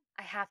time.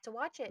 I have to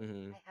watch it.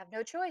 Mhm. I have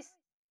no choice."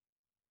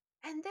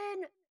 And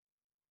then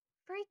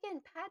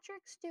freaking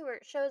Patrick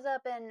Stewart shows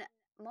up in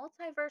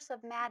Multiverse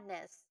of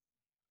Madness,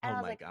 and Oh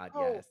I was my like, god,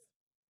 "Oh, yes.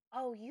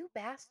 oh, you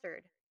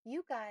bastard!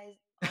 You guys,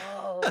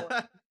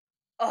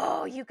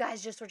 you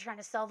guys just were trying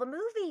to sell the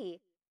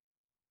movie."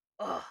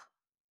 Oh,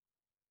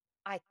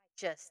 I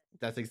just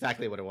That's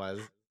exactly what it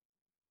was.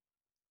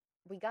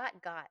 we got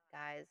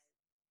guys.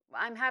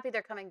 I'm happy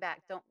they're coming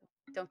back.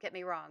 Don't get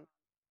me wrong,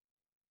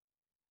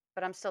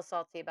 but I'm still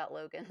salty about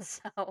Logan.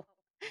 So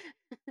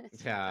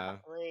Yeah.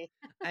 golly.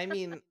 I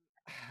mean,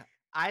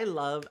 I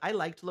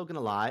liked Logan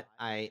a lot.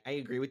 I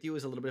agree with you. It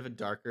was a little bit of a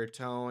darker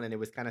tone and it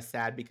was kind of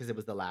sad because it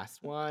was the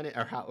last one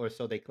or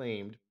so they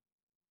claimed.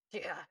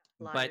 Yeah,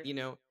 But,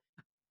 liars.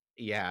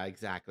 yeah,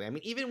 exactly. I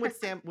mean, even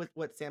with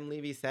what Sam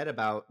Levy said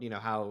about,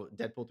 how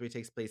Deadpool 3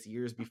 takes place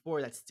years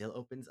before, that still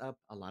opens up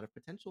a lot of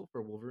potential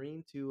for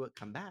Wolverine to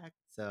come back.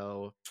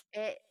 So,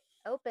 It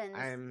opens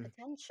I'm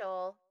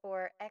potential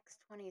for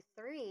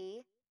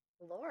X-23,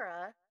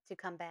 Laura, to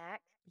come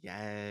back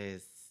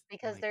yes. Oh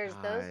because my there's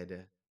those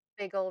god.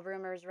 big old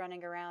rumors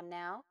running around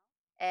now.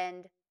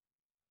 And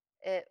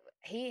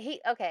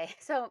he okay,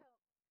 so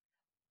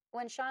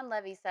when Sean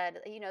Levy said,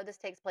 this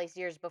takes place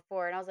years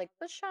before, and I was like,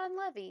 but Sean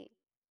Levy,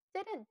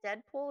 didn't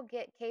Deadpool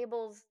get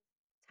Cable's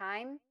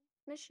time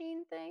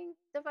machine thing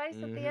device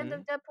at the end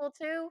of Mhm. Deadpool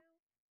 2?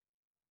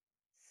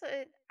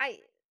 So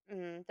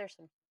there's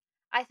some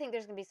I think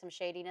there's gonna be some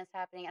shadiness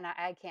happening, and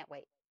I can't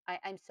wait.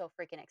 I'm so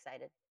freaking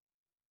excited.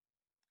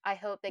 I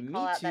hope they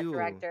call Me out that too.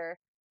 director.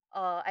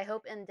 I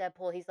hope in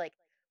Deadpool he's like,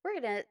 "We're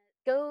gonna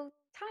go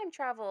time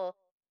travel,"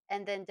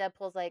 and then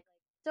Deadpool's like,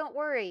 "Don't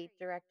worry,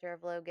 director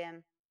of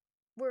Logan.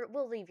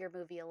 We'll leave your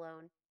movie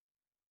alone."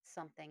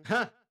 Something.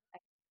 I,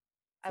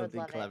 I would Something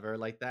love it. clever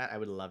like that, I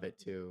would love it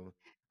too.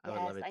 I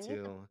would love Yes, it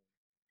too.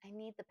 I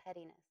need the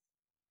pettiness.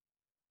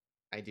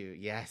 I do.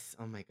 Yes.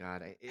 Oh my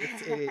god.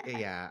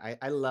 Yeah.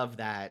 I love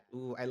that.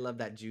 Ooh, I love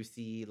that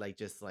juicy, like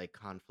just like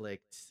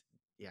conflict.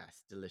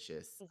 Yes,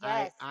 delicious.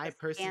 Yes, I the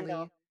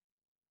scandal. personally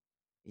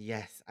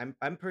Yes,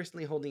 I'm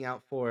personally holding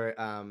out for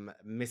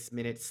Miss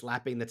Minute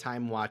slapping the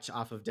time watch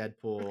off of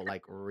Deadpool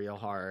like real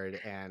hard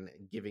and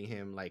giving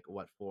him like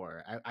what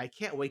for. I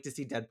can't wait to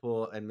see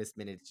Deadpool and Miss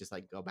Minutes just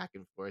like go back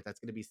and forth. That's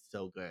gonna be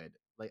so good.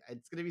 Like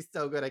it's gonna be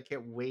so good. I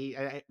can't wait.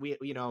 We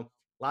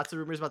lots of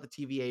rumors about the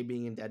TVA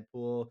being in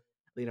Deadpool.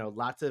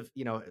 Lots of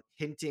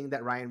hinting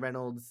that Ryan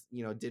Reynolds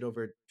did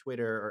over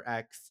Twitter or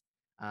X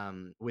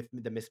with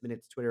the Miss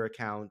Minutes Twitter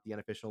account, the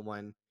unofficial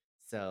one.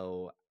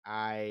 So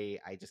I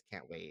just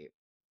can't wait.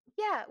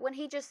 Yeah, when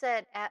he just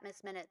said at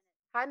Miss Minutes,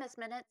 "Hi, Miss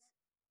Minutes,"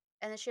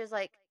 and then she was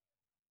like,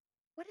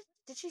 "What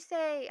did she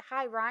say?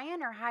 Hi,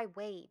 Ryan or hi,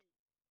 Wade?"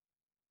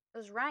 It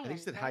was I think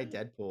she Ryan, said hi right?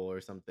 Deadpool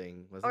or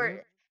something, wasn't Or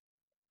it?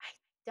 I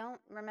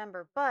don't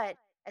remember, but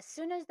as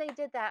soon as they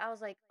did that, I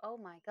was like, "Oh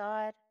my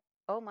god.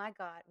 Oh my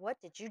god. What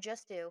did you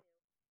just do?"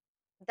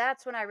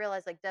 That's when I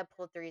realized like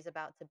Deadpool 3 is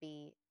about to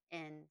be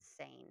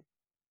insane.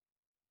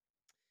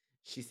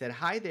 She said,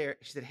 "Hi there."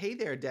 She said, "Hey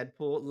there,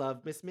 Deadpool.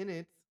 Love Miss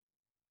Minutes."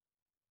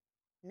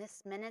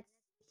 Miss Minutes,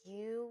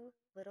 you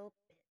little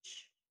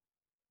bitch.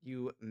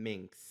 You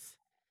minx.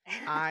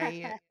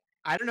 I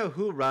I don't know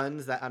who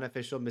runs that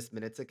unofficial Miss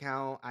Minutes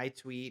account. I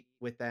tweet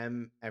with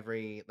them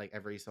every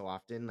so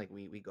often. Like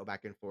we go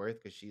back and forth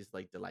because she's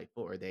like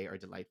delightful or they are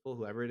delightful,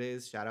 whoever it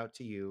is. Shout out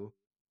to you.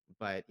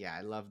 But yeah,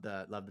 I love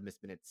the Miss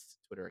Minutes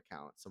Twitter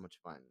account. So much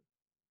fun.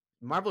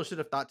 Marvel should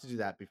have thought to do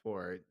that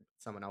before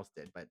someone else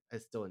did, but I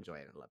still enjoy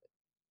it and love it.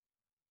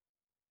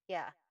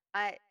 Yeah,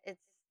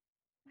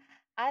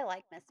 I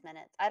like Miss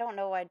Minutes. I don't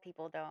know why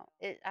people don't.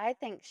 I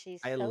think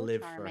she's I so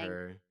live for charming.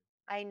 her.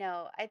 I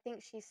know. I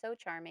think she's so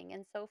charming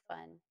and so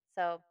fun.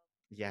 So,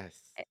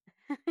 Yes. eh,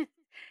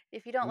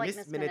 if you don't like Miss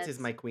Miss Minutes is Minutes,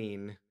 my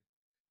queen.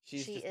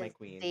 She's she just my is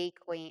queen. the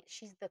queen.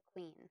 She's the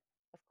queen,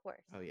 of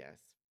course. Oh, yes,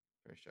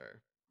 for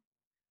sure.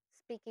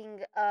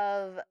 Speaking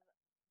of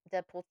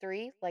Deadpool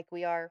 3, like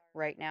we are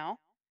right now,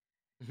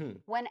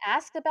 Mhm. when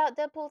asked about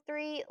Deadpool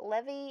 3,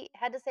 Levy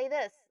had to say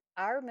this: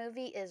 "Our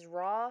movie is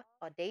raw,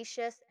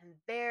 audacious, and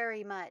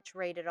very much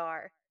rated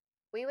R.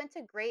 We went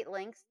to great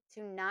lengths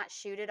to not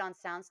shoot it on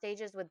sound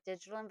stages with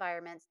digital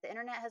environments. The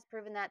internet has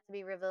proven that to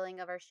be revealing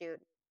of our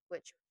shoot,"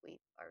 which we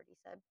already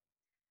said.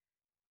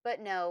 But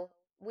no,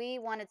 we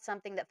wanted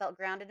something that felt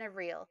grounded and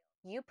real.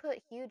 You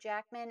put Hugh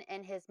Jackman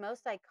and his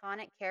most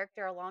iconic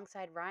character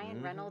alongside Ryan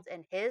Mhm. Reynolds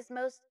and his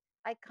most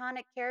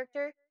iconic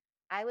character.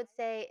 I would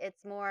say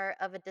it's more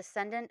of a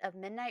descendant of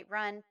Midnight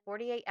Run,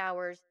 48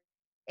 Hours,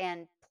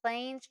 and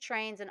Planes,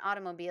 Trains, and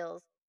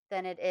Automobiles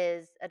than it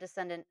is a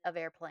descendant of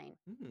Airplane.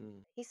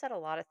 Mm. He said a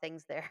lot of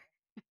things there.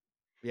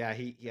 Yeah,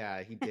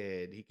 he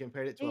did. He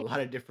compared it to a He, lot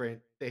of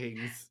different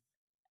things,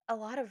 a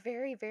lot of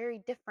very, very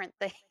different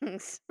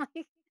things.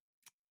 Like,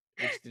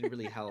 which didn't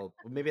really help.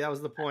 Well, maybe that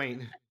was the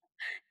point,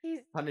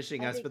 he's,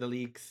 punishing I us think for the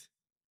leaks.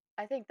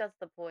 I think that's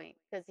the point,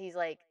 because he's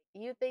like,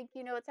 "You think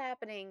you know what's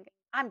happening?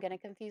 I'm gonna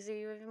confuse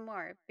you even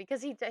more,"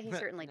 because he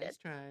certainly did. Nice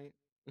try.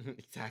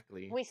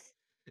 Exactly. We s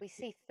we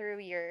see through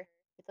your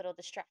little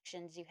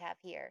distractions you have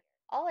here.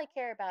 All I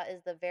care about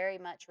is the very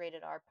much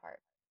rated R part.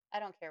 I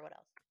don't care what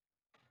else.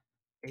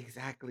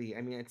 Exactly.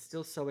 I mean, it's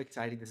still so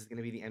exciting. This is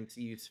gonna be the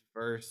MCU's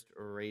first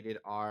rated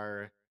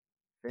R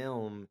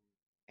film,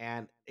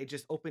 and it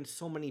just opens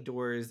so many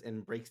doors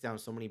and breaks down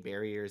so many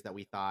barriers that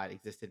we thought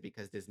existed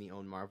because Disney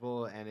owned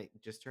Marvel, and it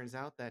just turns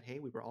out that, hey,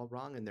 we were all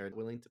wrong, and they're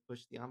willing to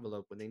push the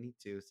envelope when they need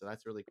to, so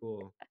that's really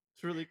cool.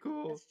 It's really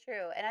cool. That's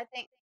true, and I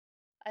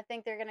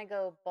think they're gonna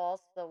go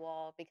balls to the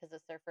wall because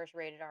it's their first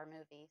rated R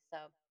movie, so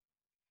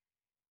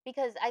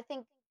because I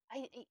think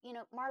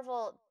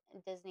Marvel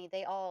and Disney,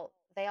 they all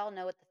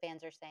know what the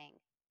fans are saying.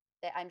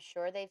 I'm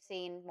sure they've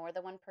seen more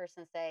than one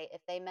person say,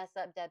 "If they mess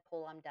up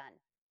Deadpool, I'm done."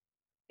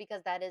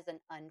 Because that is an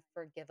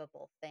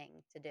unforgivable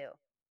thing to do.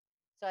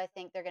 So I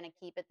think they're gonna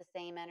keep it the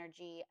same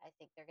energy. I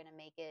think they're gonna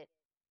make it,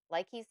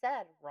 like he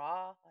said,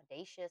 raw,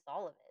 audacious,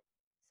 all of it.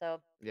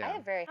 So I Yeah,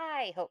 have very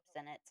high hopes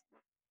in it.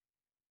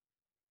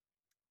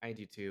 I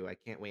do too. I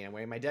can't wait. I'm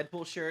wearing my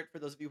Deadpool shirt for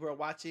those of you who are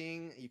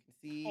watching. You can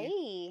see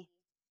Hey,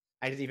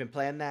 I didn't even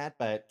plan that,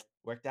 but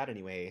worked out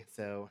anyway.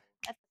 So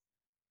that's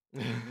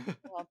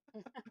well.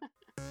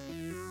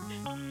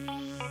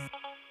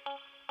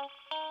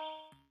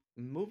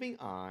 moving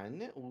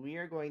on, we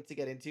are going to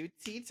get into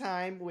tea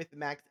time with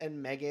Max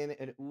and Megan.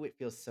 And ooh, it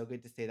feels so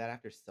good to say that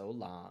after so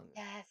long.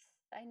 Yes,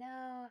 I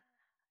know.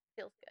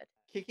 Feels good.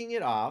 Kicking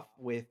it off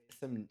with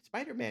some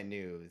Spider Man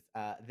news.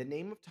 The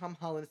name of Tom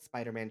Holland's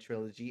Spider Man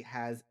trilogy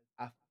has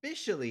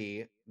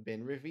officially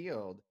been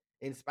revealed.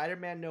 In Spider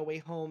Man No Way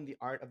Home, the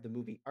art of the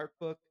movie art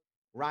book,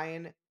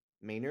 Ryan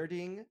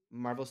Maynarding,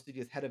 Marvel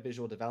Studios head of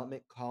visual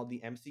development, called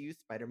the MCU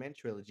Spider Man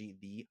trilogy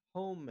the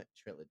Home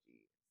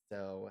trilogy.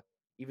 So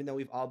even though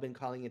we've all been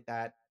calling it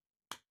that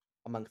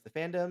amongst the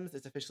fandoms,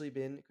 it's officially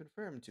been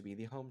confirmed to be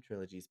the Home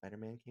trilogy. Spider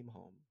Man came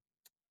home.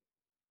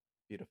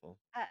 Beautiful.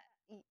 Uh,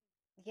 y-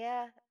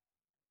 yeah,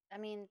 I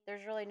mean,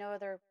 there's really no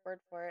other word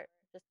for it.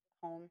 Just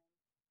home.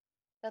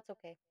 That's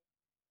okay.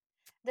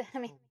 I It's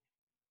mean, home.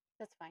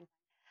 that's fine.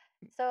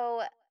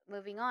 So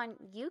moving on,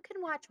 you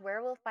can watch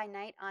Werewolf by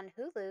Night on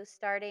Hulu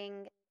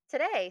starting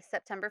today,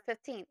 September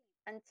 15th,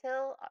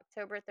 until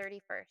October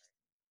 31st,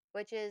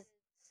 which is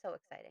so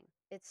exciting.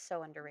 It's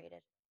so underrated.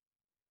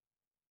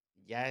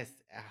 Yes.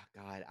 Ah,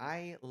 God,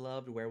 I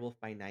loved Werewolf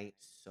by Night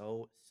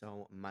so,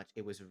 so much.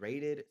 It was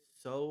rated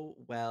so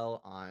well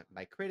on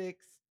by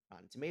critics, on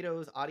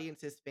Tomatoes,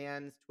 audiences,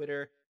 fans,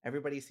 Twitter.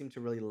 Everybody seemed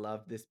to really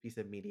love this piece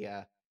of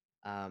media.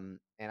 And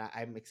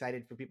I'm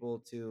excited for people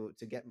to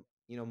get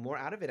more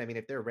out of it. I mean,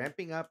 if they're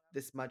ramping up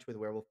this much with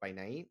Werewolf by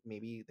Night,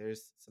 maybe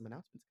there's some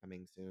announcements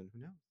coming soon.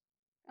 Who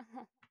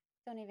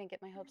Don't even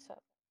get my hopes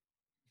up.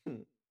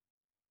 knows?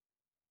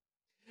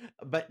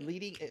 But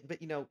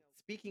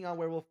speaking on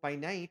Werewolf by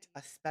Night,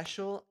 a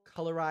special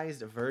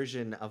colorized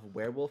version of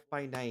Werewolf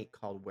by Night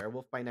called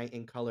Werewolf by Night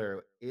in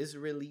Color is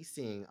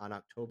releasing on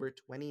October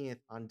 20th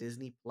on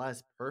Disney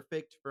Plus.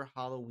 Perfect for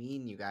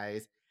Halloween, you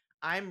guys.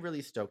 I'm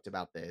really stoked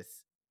about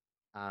this.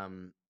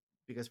 Um,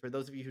 because for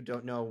those of you who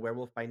don't know,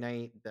 Werewolf by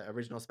Night, the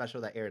original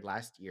special that aired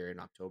last year in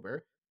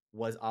October,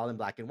 was all in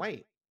black and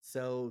white.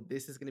 So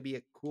this is going to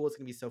be cool. It's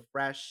going to be so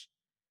fresh.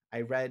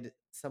 I read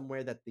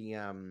somewhere that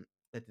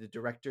the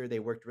director they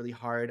worked really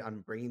hard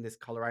on bringing this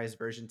colorized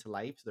version to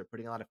life. So they're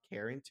putting a lot of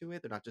care into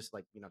it. They're not just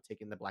like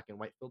taking the black and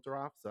white filter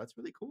off. So that's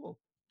really cool.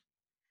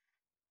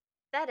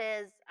 That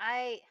is,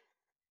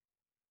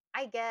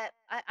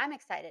 I'm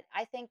excited.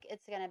 I think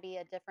it's gonna be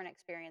a different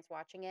experience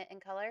watching it in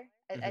color.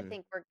 I Hmm.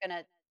 think we're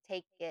gonna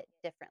take it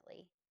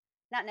differently.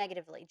 Not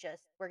negatively,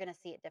 just we're gonna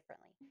see it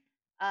differently.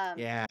 Um,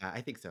 Yeah,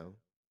 I think so.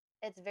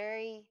 it's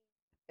very,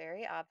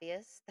 very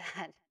obvious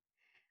that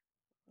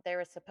there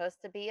was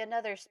supposed to be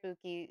another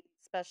spooky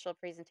special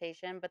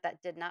presentation, but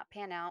that did not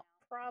pan out,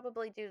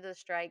 probably due to the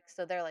strike.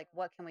 So they're like,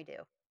 what can we do?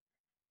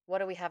 What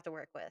do we have to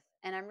work with?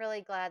 And I'm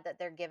really glad that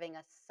they're giving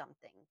us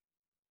something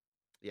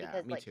Yeah,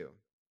 because, me like, too.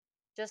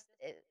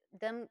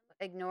 them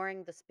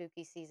ignoring the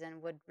spooky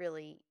season would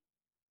really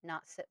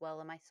not sit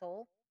well in my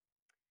soul.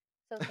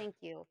 So thank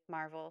you,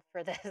 Marvel,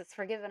 for this,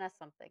 for giving us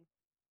something.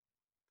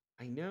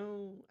 I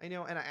know, and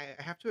I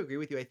have to agree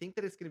with you. I think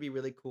that it's gonna be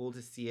really cool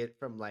to see it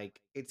from like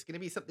it's gonna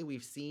be something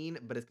we've seen,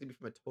 but it's gonna be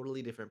from a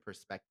totally different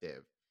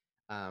perspective.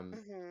 Um,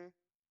 Mhm.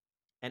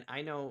 and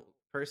I know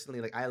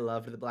personally, like I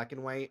loved the black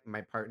and white.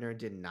 My partner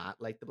did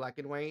not like the black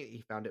and white.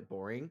 He found it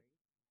boring.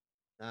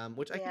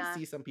 Which I can Yeah.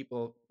 see some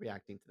people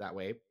reacting to that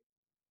way.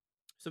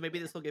 So maybe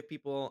Yeah. this will give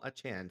people a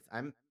chance.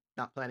 I'm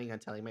not planning on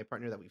telling my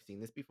partner that we've seen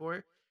this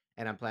before,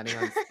 and I'm planning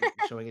on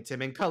showing it to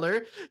him in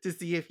color to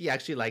see if he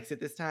actually likes it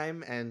this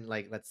time. And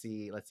like, let's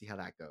see how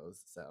that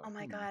goes. Oh So.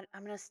 my god,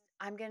 I'm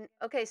gonna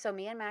okay, so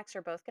me and Max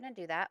are both gonna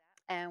do that,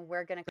 and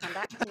we're gonna come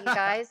back to you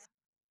guys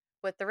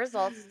with the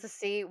results to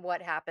see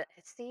what happened.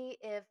 See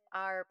if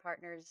our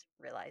partners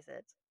realize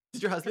it.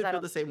 Did your Because husband I feel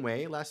don't the same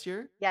way last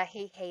year? Yeah,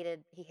 he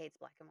hates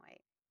black and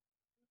white.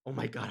 Oh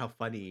my god, how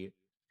funny.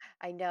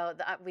 I know,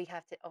 we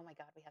have to oh my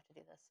god, we have to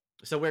do this.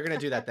 So we're gonna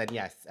do that then.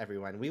 Yes,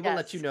 everyone. We will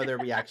let you Yes. know their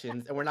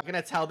reactions, and we're not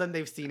gonna tell them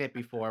they've seen it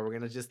before. We're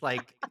gonna just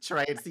like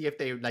try and see if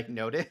they like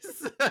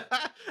notice,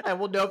 and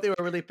we'll know if they were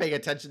really paying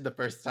attention the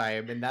first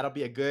time, and that'll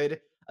be a good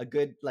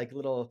like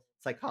little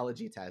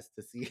psychology test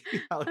to see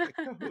how that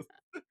goes.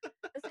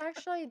 This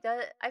actually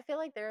does I feel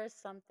like there is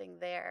something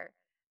there,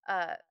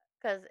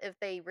 because if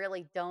they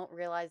really don't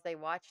realize they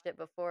watched it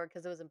before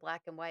because it was in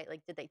black and white,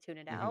 like, did they tune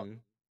it out? Hmm.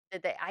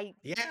 Did they I'm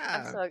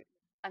Yeah, so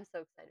I'm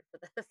so excited for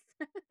this.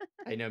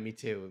 I know, me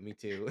too, me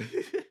too.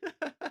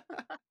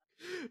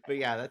 But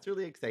yeah, that's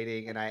really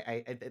exciting, and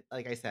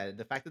like I said,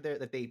 the fact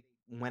that they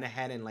went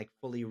ahead and like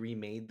fully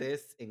remade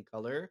this in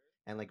color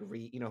and like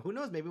who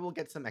knows, maybe we'll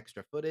get some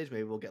extra footage,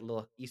 maybe we'll get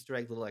little Easter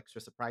eggs, little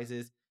extra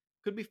surprises.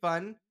 Could be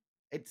fun.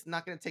 It's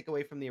not going to take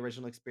away from the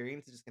original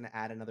experience. It's just going to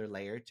add another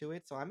layer to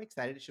it. So I'm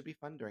excited. It should be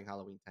fun during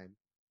Halloween time.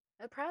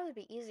 It'd probably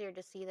be easier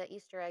to see the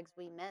Easter eggs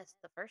we missed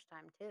the first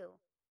time too.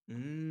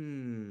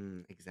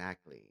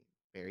 Exactly.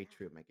 Very Yeah.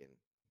 true, Megan.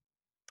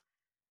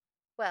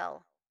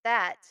 Well,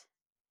 that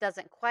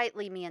doesn't quite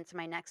lead me into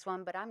my next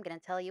one, but I'm gonna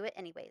tell you it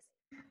anyways.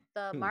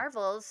 The Hmm.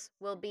 Marvels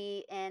will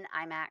be in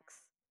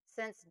IMAX.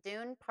 Since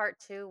Dune Part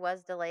 2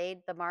 was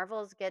delayed, the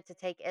Marvels get to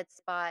take its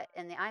spot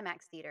in the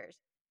IMAX theaters.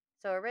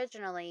 So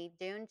originally,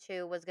 Dune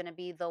 2 was going to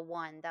be the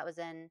one that was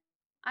in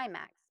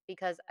IMAX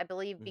because I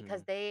believe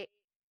because Hmm.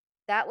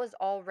 that was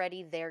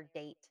already their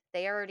date.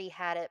 They already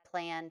had it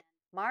planned.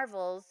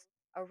 Marvels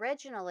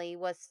originally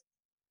was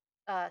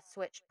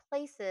switched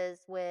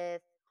places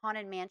with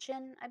Haunted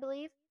Mansion, I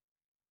believe.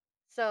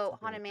 So Something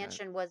Haunted like that.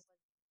 Mansion was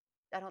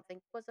I don't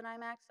think was an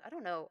IMAX. I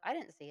don't know. I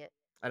didn't see it.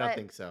 I don't But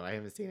think so. I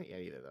haven't seen it yet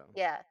either, though.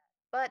 yeah,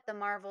 but The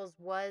Marvels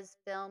was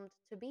filmed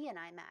to be in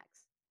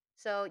IMAX.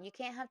 So you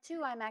can't have 2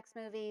 IMAX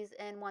movies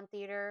in one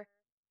theater,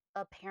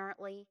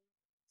 apparently.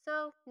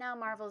 So now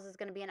Marvels is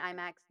gonna be in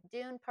IMAX.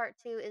 Dune Part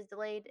 2 is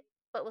delayed,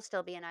 but will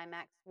still be in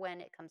IMAX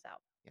when it comes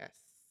out. Yes.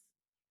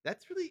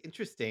 That's really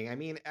interesting. I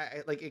mean,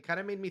 like it kind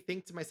of made me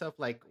think to myself,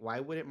 like, why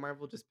wouldn't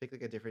Marvel just pick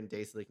like a different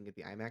day so they can get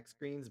the IMAX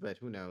screens? But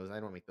who knows? I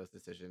don't make those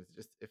decisions.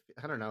 Just if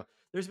I don't know.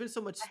 There's been so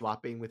much I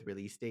swapping with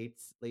release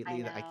dates I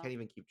lately that I know. can't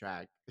even keep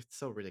track. It's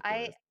so I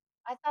ridiculous.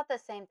 I thought the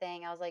same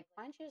thing. I was like,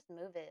 "Why don't you just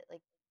move it?"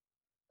 Like,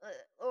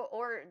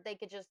 or they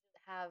could just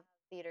have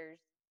theaters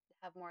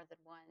have more than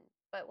one,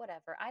 but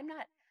whatever. I'm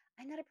not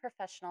a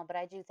professional, but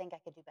I do think I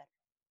could do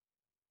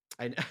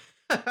I kn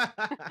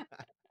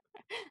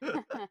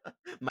better.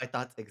 My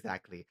thoughts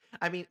exactly.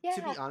 I mean, to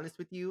Yeah. be honest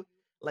with you,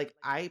 like,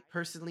 I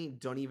personally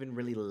don't even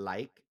really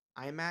like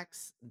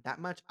IMAX that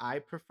much. I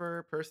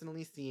prefer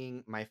personally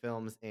seeing my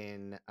films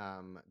in,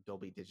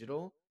 Dolby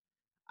Digital.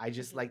 I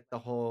just Mhm. like the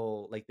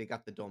whole like, they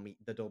got the Dolby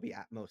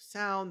Atmos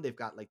sound, they've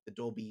got, like, the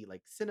Dolby,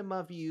 like,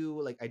 cinema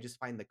view, like, I just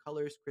find the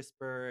colors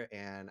crisper,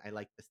 and I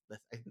like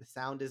the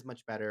sound is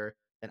much better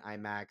than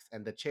IMAX,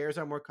 and the chairs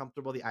are more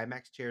comfortable, the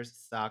IMAX chairs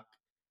suck.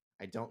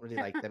 I don't really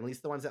like them, at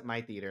least the ones at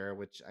my theater,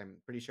 which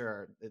I'm pretty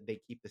sure they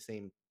keep the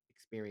same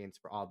experience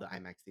for all the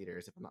IMAX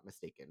theaters, if I'm not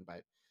mistaken,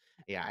 but,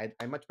 yeah,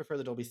 I much prefer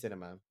the Dolby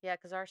Cinema. Yeah,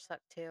 because ours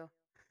suck too.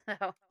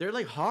 So, They're,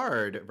 like,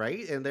 hard,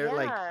 right? And they're,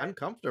 like, yeah,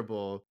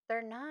 uncomfortable.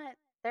 they're not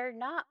they're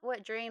not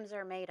what dreams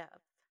are made of.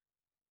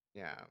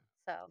 Yeah,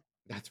 So,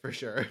 that's for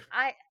sure.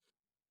 I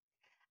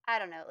I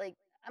don't know, like,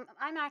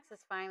 IMAX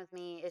is fine with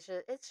me. It's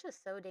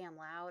just so damn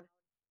loud,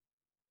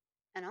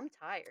 and I'm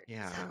tired.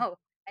 Yeah. So,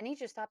 I need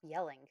you to stop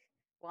yelling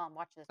while I'm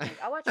watching this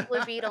movie. I watched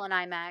Blue Beetle in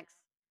IMAX.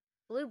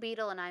 Blue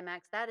Beetle in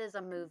IMAX, that is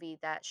a movie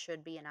that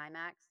should be in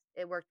IMAX.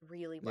 It worked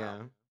really well,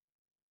 Yeah.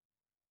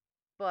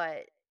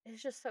 but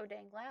it's just so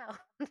dang loud.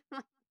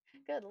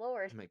 Good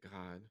lord. Oh my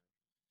god.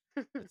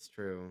 That's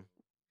true.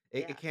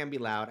 It Yeah. can be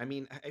loud. I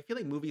mean, I feel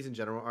like movies in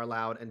general are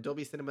loud, and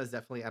Dolby Cinema is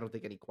definitely, I don't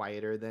think, any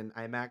quieter than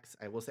IMAX.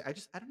 I will say,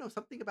 I don't know,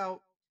 something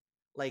about,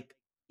 like,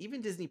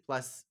 even Disney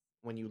Plus,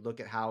 when you look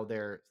at how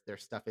their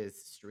stuff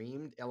is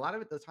streamed, a lot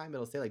of it the time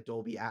it'll say, like,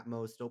 Dolby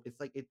Atmos, it's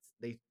like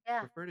they Yeah.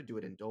 prefer to do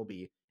it in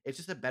Dolby. It's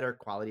just a better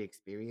quality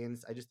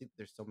experience. I just think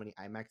there's so many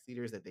IMAX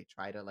theaters that they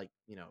try to, like,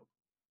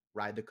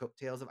 ride the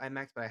coattails of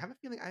IMAX, but I have a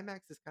feeling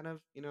IMAX is kind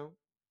of,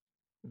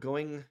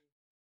 going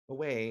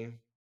away.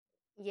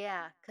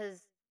 Yeah,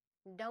 because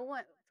no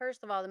one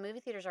first of all, the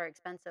movie theaters are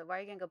expensive. Why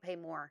are you gonna go pay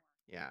more?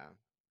 Yeah,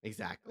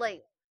 exactly.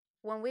 Like,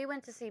 when we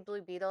went to see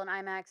Blue Beetle in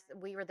IMAX,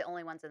 we were the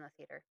only ones in the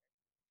theater.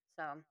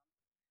 So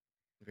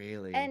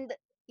Really? and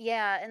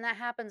yeah, and that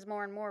happens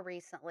more and more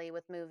recently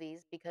with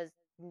movies because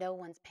no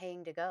one's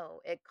paying to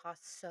go. It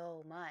costs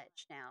so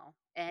much now,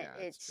 and Yeah,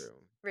 it's it's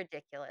true.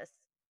 ridiculous.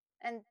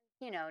 And,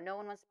 no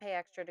one wants to pay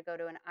extra to go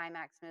to an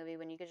IMAX movie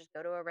when you could just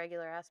go to a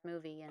regular ass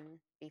movie and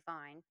be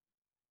fine.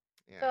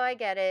 So Yeah. I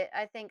get it.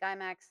 I think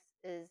IMAX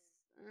is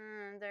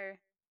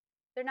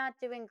they're not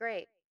doing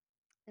great.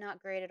 Not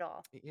great at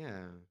all.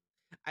 Yeah.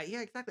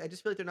 Yeah, exactly. I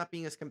just feel like they're not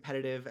being as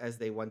competitive as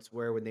they once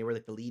were when they were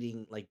like the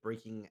leading, like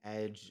breaking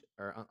edge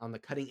or on the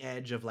cutting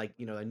edge of like,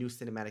 a new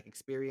cinematic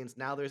experience.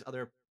 Now there's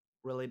other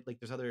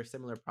there's other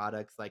similar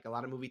products. Like a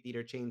lot of movie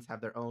theater chains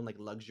have their own like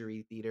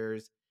luxury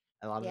theaters.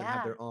 A lot of them have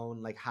Yeah. their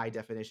own like high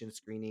definition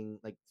screening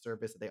like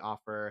service that they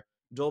offer.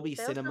 Dolby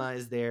They also Cinema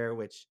is there,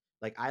 which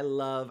like I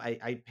love.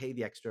 I pay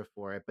the extra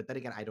for it. But then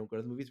again, I don't go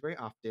to the movies very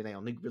often. I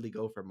only really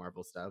go for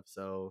Marvel stuff.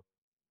 So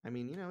I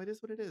mean, it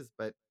is what it is.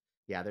 But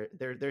yeah,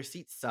 their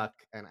seats suck,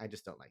 and I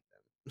just don't like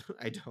them.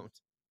 I don't.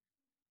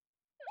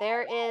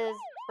 there is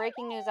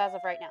breaking news as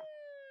of right now.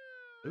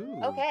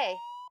 Ooh, Okay,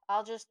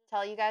 I'll just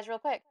tell you guys real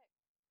quick.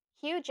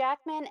 Hugh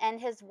Jackman and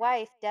his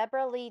wife,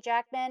 Deborah Lee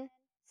Jackman,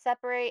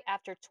 separate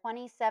after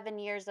 27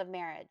 years of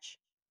marriage.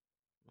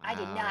 I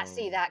did not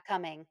see wow. that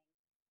coming.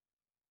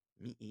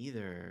 Me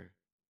either.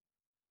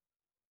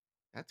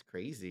 That's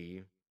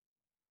crazy.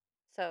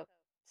 So,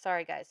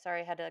 sorry guys.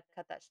 Sorry I had to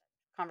cut that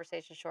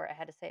conversation short. I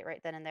had to say it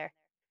right then and there.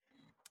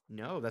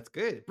 No, that's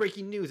good.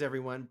 Breaking news,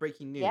 everyone.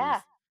 Breaking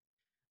Yeah,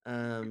 news.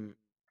 Um,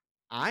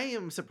 I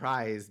am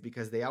surprised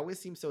because they always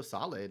seem so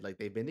solid. Like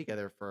they've been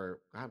together for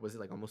God, was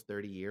it like almost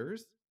 30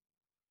 years?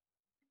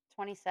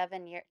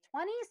 27 years.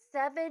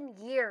 27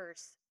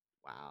 years.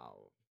 Wow.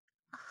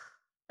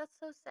 That's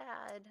so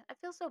sad. I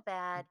feel so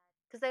bad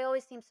because they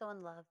always seem so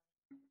in love.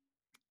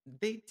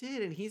 They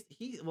did,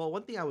 and well,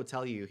 one thing I would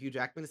tell you, Hugh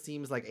Jackman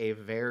seems like a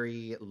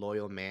very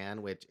loyal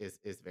man, which is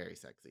very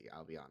sexy,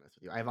 I'll be honest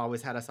with you. I've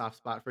always had a soft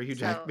spot for Hugh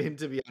So, Jackman,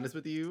 to be honest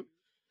with you.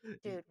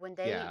 dude, when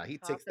they Yeah, he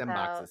talk ticks them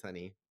about boxes,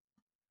 honey.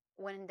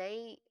 when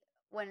they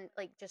when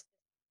like just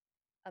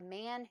a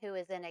man who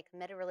is in a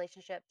committed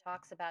relationship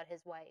talks about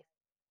his wife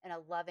in a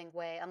loving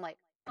way, I'm like,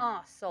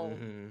 oh, sold.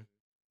 Mhm.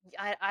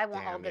 I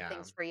want all Damn, good yeah.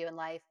 things for you in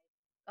life.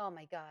 Oh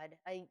my god,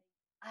 I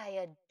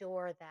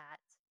adore that.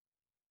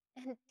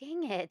 And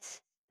dang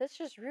it, this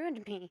just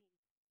ruined me.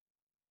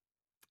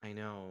 I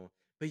know.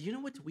 But you know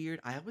what's weird?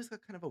 I always got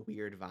kind of a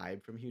weird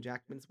vibe from Hugh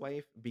Jackman's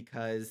wife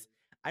because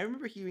I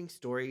remember hearing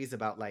stories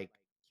about like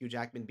Hugh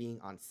Jackman being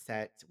on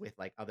set with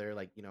like other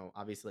like,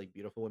 obviously like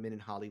beautiful women in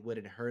Hollywood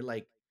and her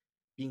like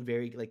being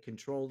very like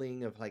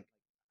controlling of like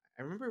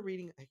I remember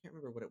reading I can't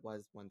remember what it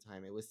was one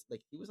time. It was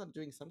like he was on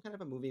doing some kind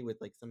of a movie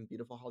with like some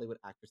beautiful Hollywood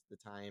actress at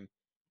the time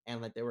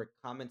and like there were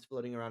comments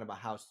floating around about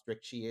how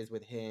strict she is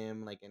with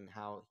him like and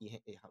who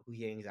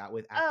he hangs out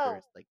with after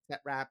Oh, like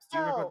set wraps. Do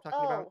you remember what I'm oh,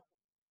 talking about? oh,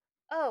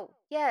 oh,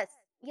 yes.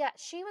 Yeah,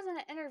 she was in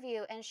an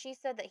interview and she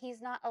said that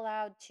he's not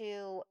allowed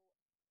to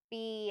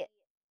be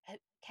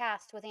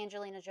cast with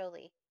Angelina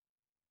Jolie.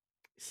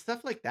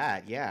 Stuff like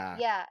that, yeah.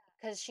 Yeah,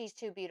 because she's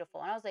too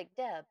beautiful, and I was like,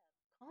 "Deb,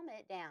 calm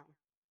it down."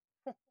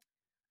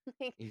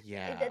 Like,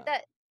 Yeah.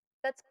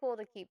 that's cool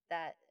to keep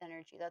that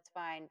energy, that's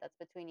fine, that's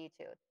between you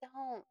 2.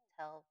 Don't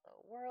tell the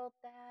world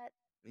that.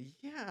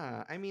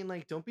 Yeah, I mean,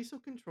 like, don't be so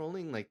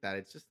controlling like that.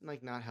 It's just,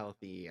 like, not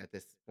healthy at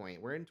this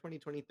point. We're in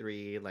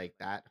 2023, like,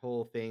 that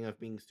whole thing of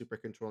being super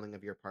controlling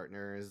of your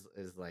partners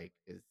is, like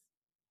is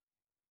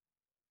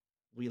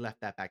we left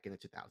that back in the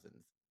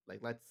 2000s.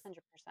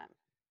 Like,100%.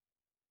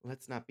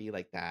 let's not be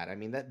like that. I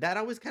mean, that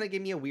always kinda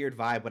gave me a weird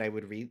vibe when I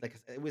would read, like,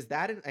 it was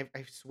that and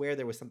I swear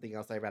there was something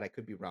else I read, I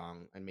could be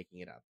wrong, I'm making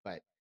it up,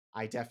 but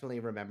I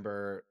definitely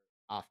remember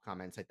off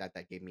comments like that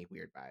that gave me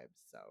weird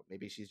vibes, so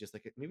maybe she's just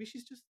like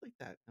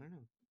that, I don't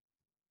know.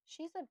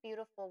 She's a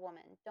beautiful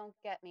woman, don't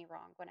get me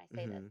wrong when I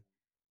say this, Mhm.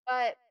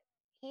 but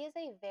he is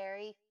a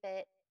very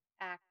fit,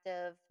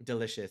 active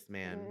Delicious,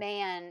 man.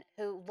 man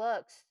who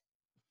looks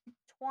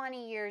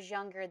 20 years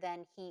younger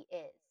than he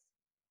is.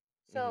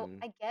 So, Mhm.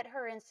 I get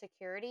her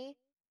insecurity,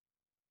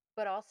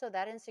 but also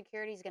that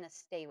insecurity is gonna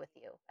stay with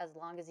you as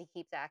long as he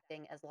keeps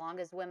acting, as long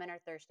as women are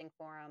thirsting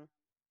for him.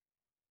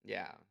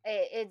 Yeah.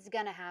 It's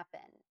gonna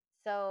happen.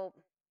 So,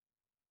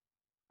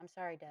 I'm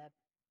sorry, Deb.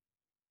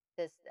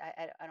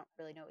 I don't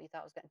really know what you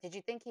thought was gonna. Did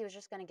you think he was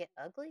just gonna get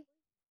ugly?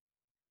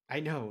 I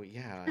know,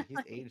 yeah, he's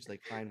aged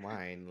like fine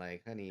wine,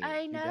 like, honey,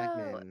 I Hugh know.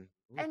 Jackman,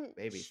 ooh, And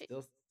baby,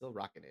 still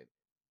rocking it.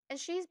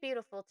 she's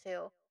beautiful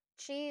too.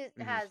 She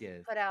Mhm, has she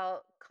is. put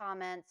out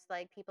comments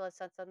like people have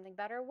said something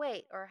about her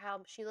weight or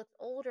how she looks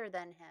older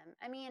than him.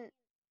 I mean,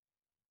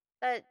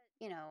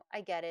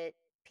 I get it.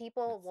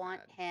 People That's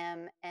want sad.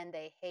 him and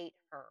they hate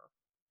her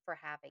for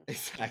having him.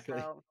 Exactly.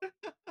 So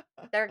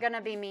they're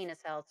gonna be mean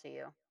as hell to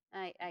you.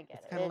 I get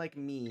It's it. kinda like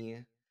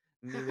me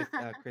with,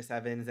 Chris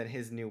Evans and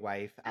his new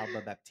wife,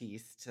 Alba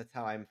Baptiste. That's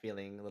how I'm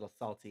feeling, a little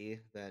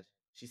salty that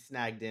she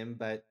snagged him,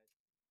 but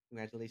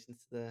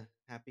congratulations to the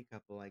happy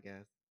couple, I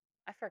guess.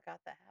 I forgot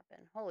that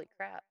happened. Holy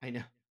crap. I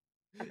know.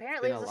 It's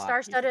Apparently been it a was a lot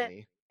star-studded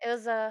recently. it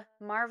was a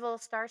Marvel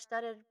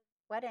star-studded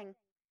wedding.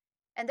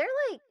 And they're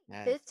like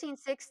Yes. 15,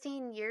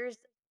 16 years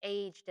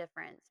age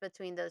difference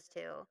between those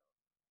 2.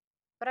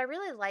 But I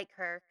really like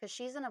her because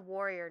she's in a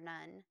warrior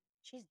nun.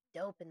 She's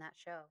dope in that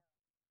show.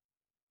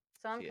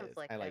 So I'm She is. I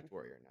liked conflicted.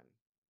 Warrior Nun.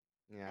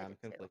 Yeah, I I'm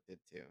did too. conflicted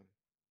too.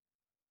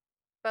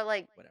 But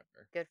like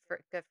Whatever. good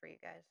for you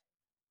guys.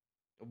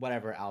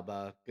 Whatever,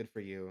 Alba. Good for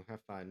you.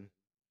 Have fun.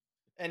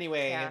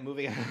 Anyway, Yeah.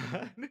 moving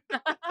on.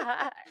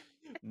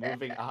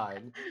 Moving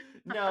on.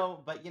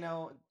 No, but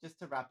just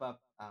to wrap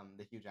up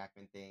the Hugh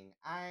Jackman thing,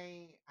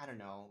 I don't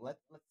know.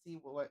 Let's see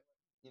what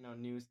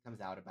news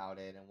comes out about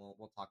it, and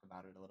we'll talk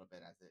about it a little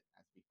bit as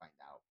we find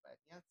out. But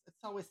yeah, it's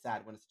always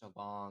sad when such a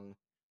long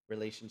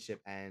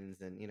relationship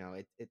ends, and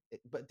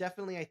but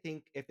definitely I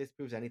think if this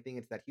proves anything,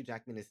 it's that Hugh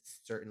Jackman is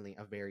certainly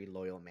a very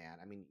loyal man.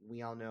 I mean,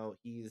 we all know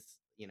he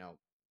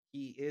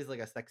is like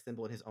a sex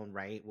symbol in his own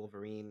right.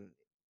 Wolverine,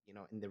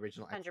 in the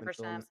original X-Men 100%.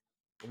 films,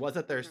 was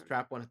a thirst Mhm.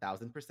 trap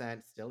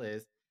 1000%, still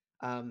is.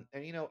 And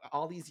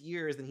all these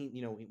years, and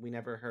we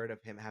never heard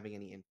of him having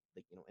any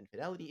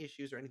infidelity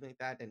issues or anything like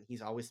that. And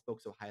he's always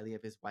spoke so highly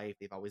of his wife.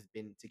 They've always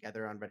been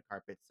together on red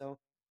carpet. So,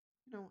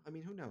 I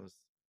mean, who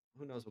knows?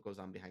 Who knows what goes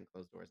on behind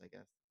closed doors, I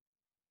guess.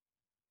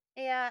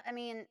 Yeah, I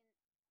mean,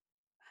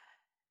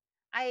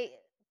 I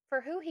for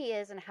who he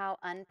is and how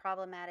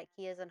unproblematic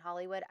he is in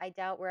Hollywood, I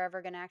doubt we're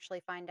ever going to actually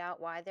find out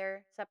why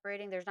they're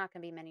separating. There's not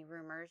going to be many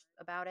rumors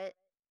about it.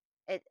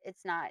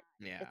 It's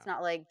Yeah.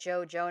 not like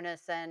Joe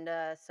Jonas and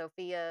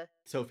Sophia.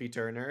 Sophie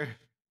Turner.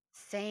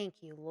 Thank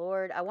you,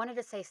 Lord. I wanted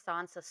to say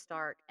Sansa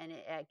Stark, and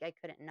I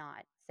couldn't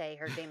not say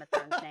her Game of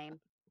Thrones name,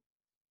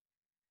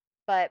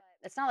 but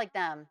it's not like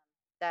them.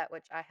 That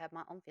which I have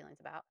my own feelings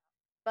about,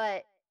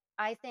 but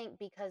I think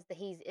because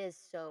he is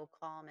so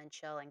calm and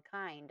chill and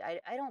kind, I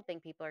don't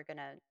think people are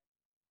gonna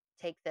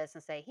take this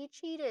and say, "He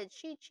cheated,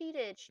 she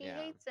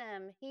Yeah. hates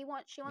him, she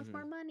wants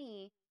more Hmm.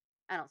 money."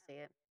 I don't see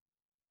it.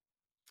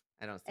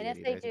 I don't And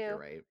see it either. I think you're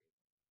right.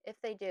 if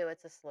they do,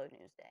 it's a slow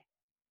news day.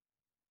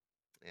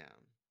 Yeah,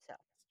 So,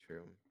 it's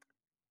true.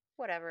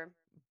 whatever.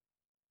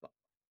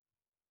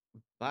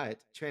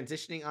 But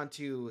transitioning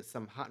onto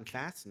some hot and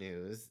fast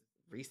news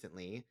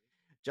recently,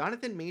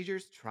 Jonathan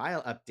Majors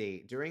trial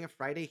update. During a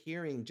Friday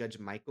hearing, Judge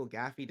Michael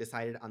Gaffey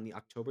decided on the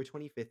October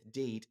 25th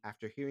date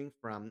after hearing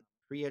from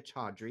Priya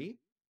Chaudhry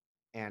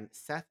and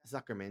Seth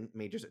Zuckerman,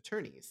 Majors'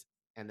 attorneys,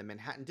 and the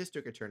Manhattan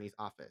District Attorney's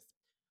Office.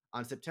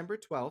 On September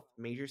 12th,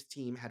 Majors'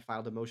 team had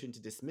filed a motion to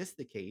dismiss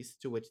the case,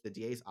 to which the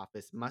DA's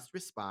office must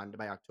respond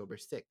by October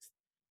 6th.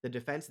 The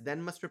defense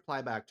then must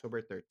reply by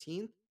October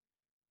 13th.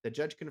 The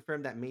judge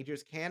confirmed that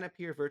Majors can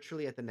appear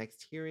virtually at the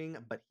next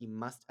hearing, but he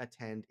must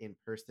attend in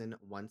person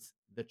once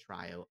the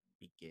trial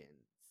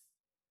begins.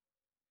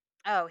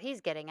 Oh,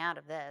 he's getting out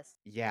of this.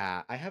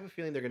 Yeah, I have a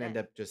feeling they're going to Eh, end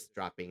up just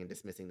dropping and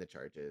dismissing the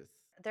charges.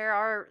 there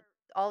are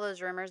all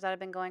those rumors that have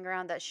been going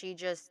around that she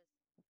just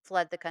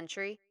fled the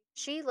country.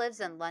 She lives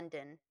in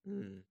London.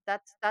 Hmm.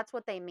 That's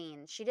what they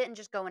mean. She didn't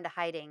just go into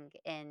hiding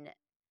in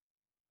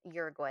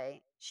Uruguay.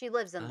 She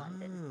lives in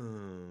London.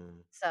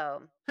 Oh.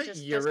 So,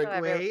 just so every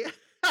Uruguay?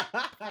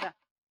 I don't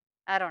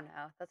I don't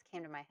know, that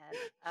came to my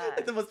head.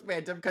 It's the most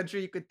random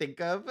country you could think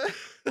of.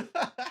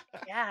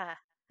 Yeah.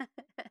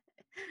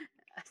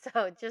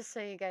 So, just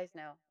so you guys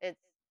know,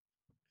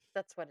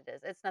 that's what it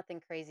is. It's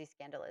nothing crazy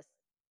scandalous.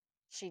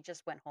 She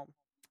just went home.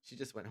 She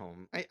just went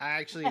home. I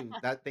actually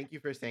that thank you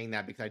for saying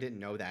that because I didn't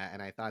know that,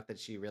 and I thought that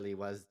she really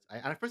was.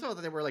 I first of all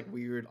thought there were like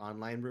weird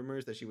online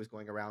rumors that she was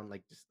going around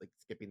like just like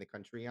skipping the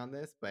country on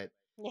this, but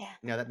Yeah.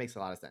 no, that makes a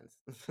lot of sense.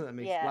 That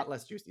makes a Yeah. lot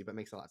less juicy, but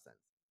makes a lot of sense.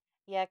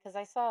 Yeah, because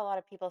I saw a lot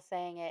of people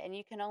saying it, and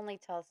you can only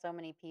tell so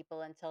many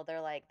people until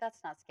they're like, "That's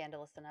not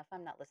scandalous enough,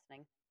 I'm not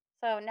listening."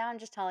 So, now I'm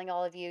just telling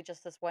all of you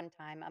just this one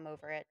time, I'm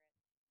over it.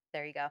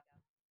 There you go.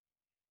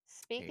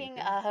 There you Speaking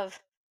go.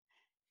 of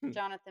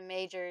Jonathan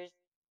Majors,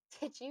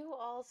 did you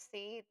all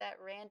see that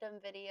random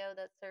video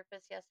that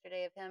surfaced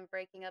yesterday of him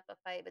breaking up a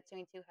fight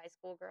between 2 high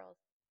school girls?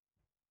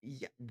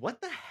 Yeah,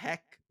 what the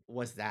heck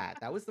was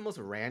that? That was the most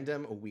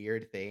random,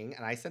 weird thing,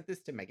 and I sent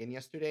this to Megan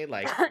yesterday,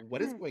 like,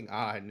 "What is going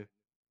on?"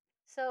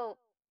 So,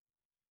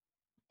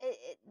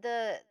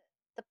 the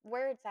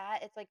where it's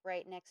at, it's, like,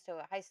 right next to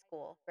a high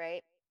school,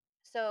 right?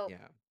 So,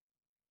 Yeah.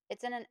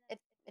 it's in an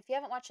if you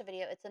haven't watched the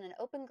video, it's in an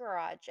open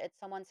garage at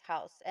someone's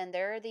house, and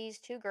there are these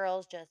 2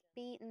 girls just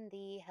beating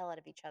the hell out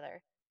of each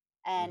other,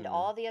 and Mhm.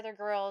 all the other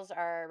girls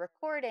are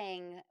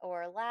recording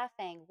or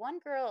laughing. One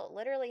girl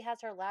literally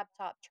has her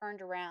laptop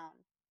turned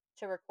around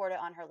to record it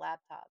on her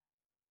laptop,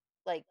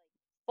 like,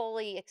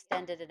 fully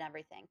extended and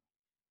everything.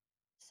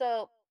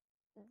 So,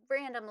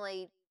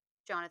 randomly,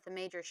 Jonathan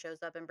Major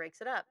shows up and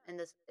breaks it up, and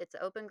this it's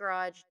an open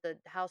garage, the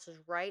house is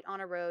right on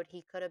a road,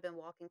 he could have been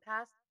walking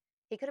past,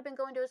 he could have been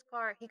going to his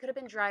car, he could have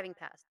been driving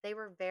past. They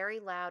were very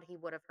loud, he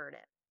would have heard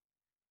it.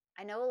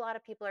 I know a lot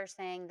of people are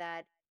saying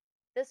that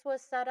this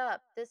was set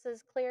up, this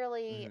is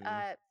clearly,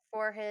 Mhm.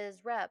 for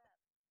his rep.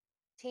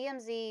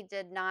 TMZ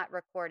did not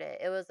record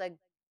it, it was a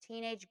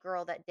teenage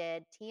girl that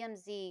did.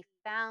 TMZ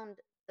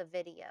found the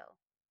video.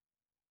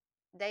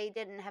 They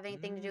didn't have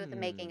anything to do with the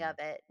making Mm. of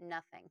it,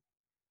 nothing.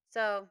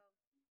 So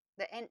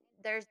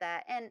there's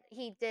that, and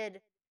he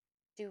did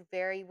do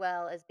very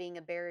well as being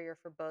a barrier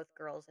for both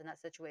girls in that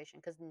situation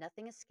because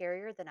nothing is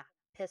scarier than a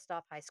pissed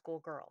off high school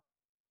girl,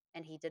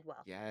 and he did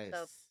well. So,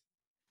 Yes.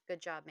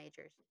 good job,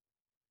 Majors.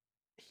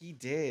 He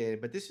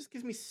did, but this just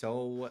gives me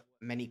so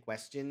many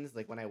questions.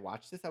 Like when I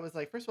watched this, I was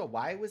like, first of all,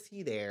 why was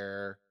he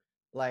there?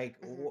 Like,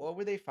 Mhm. what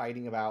were they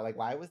fighting about? Like,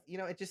 why was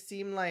it just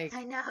seemed I like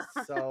know.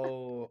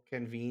 so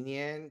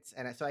convenient.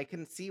 And so I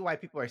can see why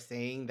people are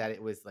saying that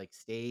it was like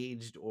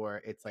staged or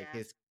it's like Yeah.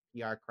 his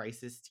PR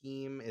crisis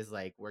team is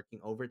like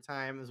working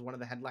overtime, is one of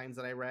the headlines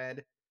that I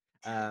read.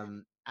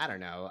 I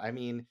don't know. I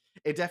mean,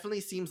 it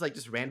definitely seems like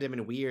just random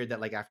and weird that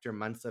like after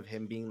months of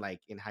him being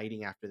like in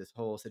hiding after this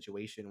whole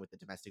situation with the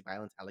domestic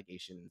violence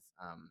allegations,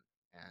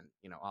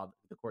 and all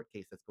the court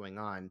case that's going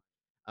on,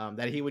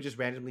 that he would just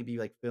randomly be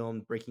like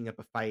filmed breaking up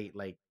a fight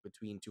like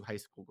between two high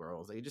school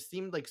girls. Like, it just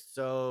seemed like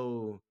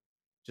so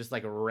just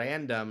like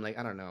random. Like,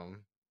 I don't know.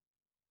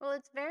 Well,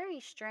 it's very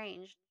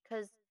strange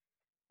because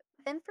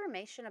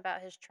information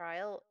about his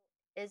trial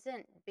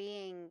isn't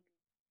being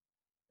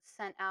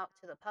sent out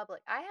to the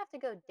public. I have to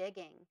go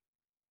digging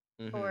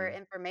for Hmm.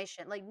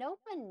 information. Like, no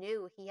one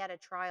knew he had a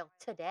trial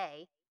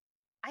today.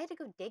 I had to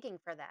go digging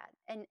for that.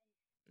 And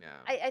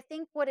Yeah. I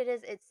think what it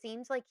is, it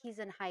seems like he's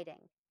in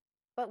hiding,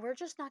 but we're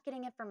just not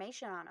getting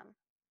information on him.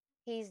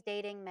 He's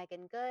dating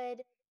Megan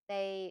Good.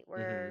 They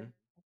were, Hmm.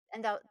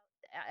 and that,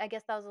 I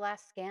guess that was the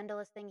last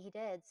scandalous thing he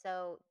did.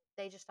 So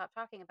they just stopped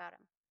talking about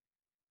him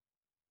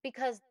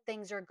because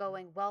things are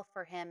going well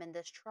for him in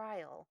this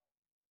trial.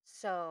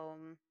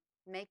 So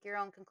make your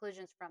own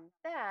conclusions from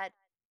that.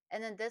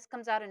 And then this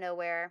comes out of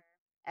nowhere.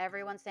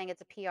 Everyone's saying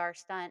it's a PR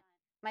stunt.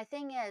 My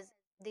thing is,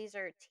 these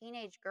are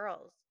teenage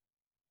girls.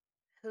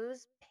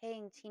 Who's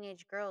paying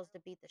teenage girls to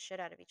beat the shit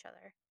out of each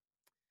other?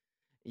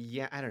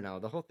 Yeah, I don't know.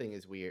 The whole thing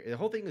is weird. The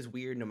whole thing is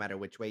weird no matter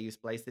which way you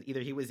splice it.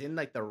 Either he was in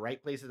like the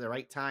right place at the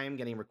right time,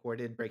 getting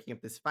recorded, breaking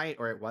up this fight,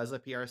 or it was a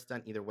PR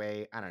stunt. Either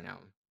way, I don't know.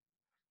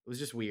 It was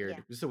just Yeah.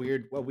 weird. Just a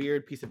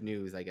weird piece of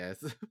news, I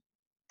guess.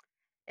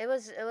 It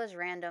was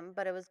random,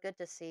 but it was good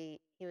to see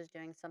he was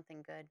doing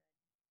something good.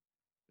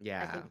 I think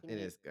Yeah, he it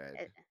need is good.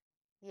 it.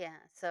 Yeah,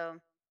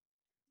 so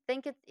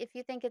think it if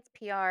you think it's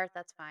PR,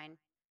 that's fine.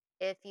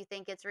 If you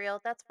think it's real,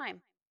 that's fine.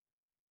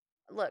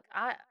 Look,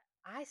 I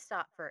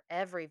stop for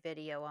every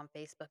video on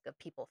Facebook of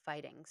people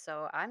fighting,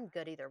 so I'm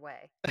good either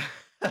way.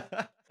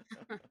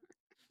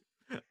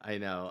 I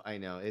know.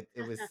 It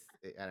was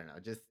I don't know,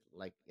 just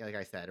like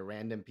I said, a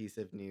random piece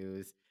of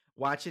news.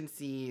 Watch and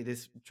see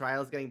this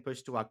trial's getting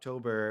pushed to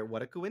October.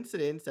 What a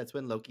coincidence. That's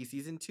when Loki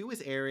season 2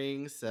 is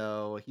airing.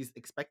 So he's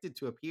expected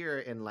to appear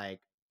in like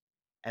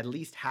at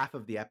least half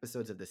of the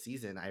episodes of the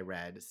season, I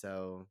read.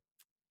 So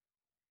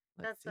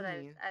let's That's what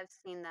I've see. I've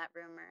seen that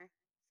rumor.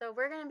 So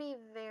we're gonna be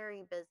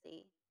very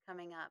busy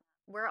coming up.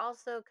 We're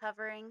also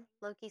covering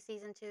Loki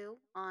season 2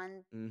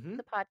 on Mhm.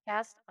 the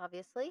podcast,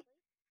 obviously.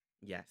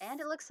 And it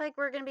Yes. looks like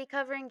we're gonna be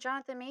covering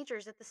Jonathan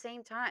Majors at the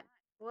same time.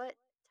 What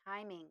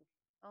timing?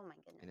 Oh my I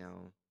goodness.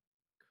 know.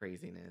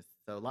 craziness.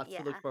 So lots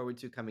to look Yeah, forward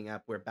to coming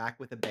up. We're back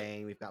with a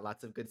bang. We've got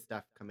lots of good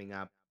stuff coming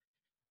up.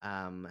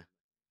 Um,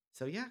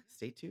 so yeah,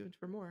 stay tuned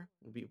for more.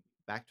 We'll be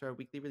back to our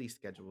weekly release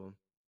schedule.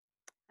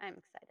 I'm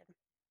excited.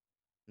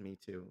 Me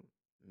too.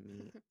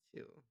 Me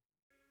too.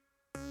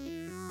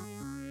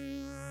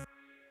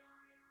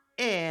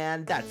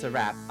 And that's a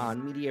wrap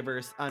on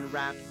Mediaverse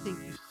Unwrapped. Thank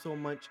you so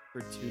much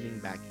for tuning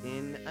back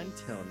in.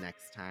 Until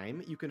next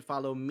time, you can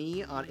follow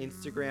me on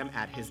Instagram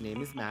at his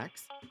name is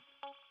Max.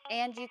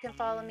 And you can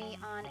follow me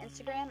on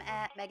Instagram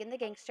at Megan the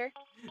Gangster.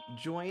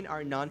 Join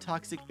our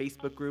non-toxic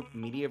Facebook group,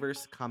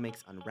 Mediaverse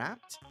Comics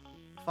Unwrapped.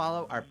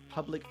 Follow our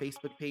public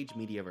Facebook page,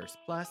 Mediaverse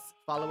Plus.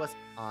 Follow us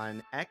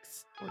on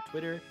X or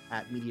Twitter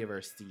at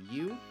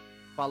MediaverseCU.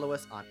 Follow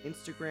us on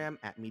Instagram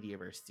at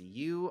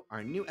MediaverseCU.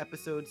 Our new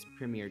episodes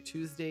premiere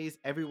Tuesdays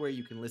everywhere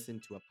you can listen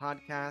to a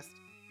podcast.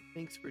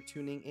 Thanks for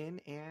tuning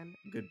in, and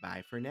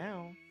goodbye for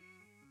now.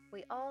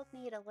 We all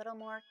need a little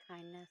more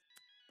kindness.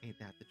 Ain't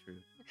that the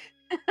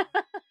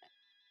truth?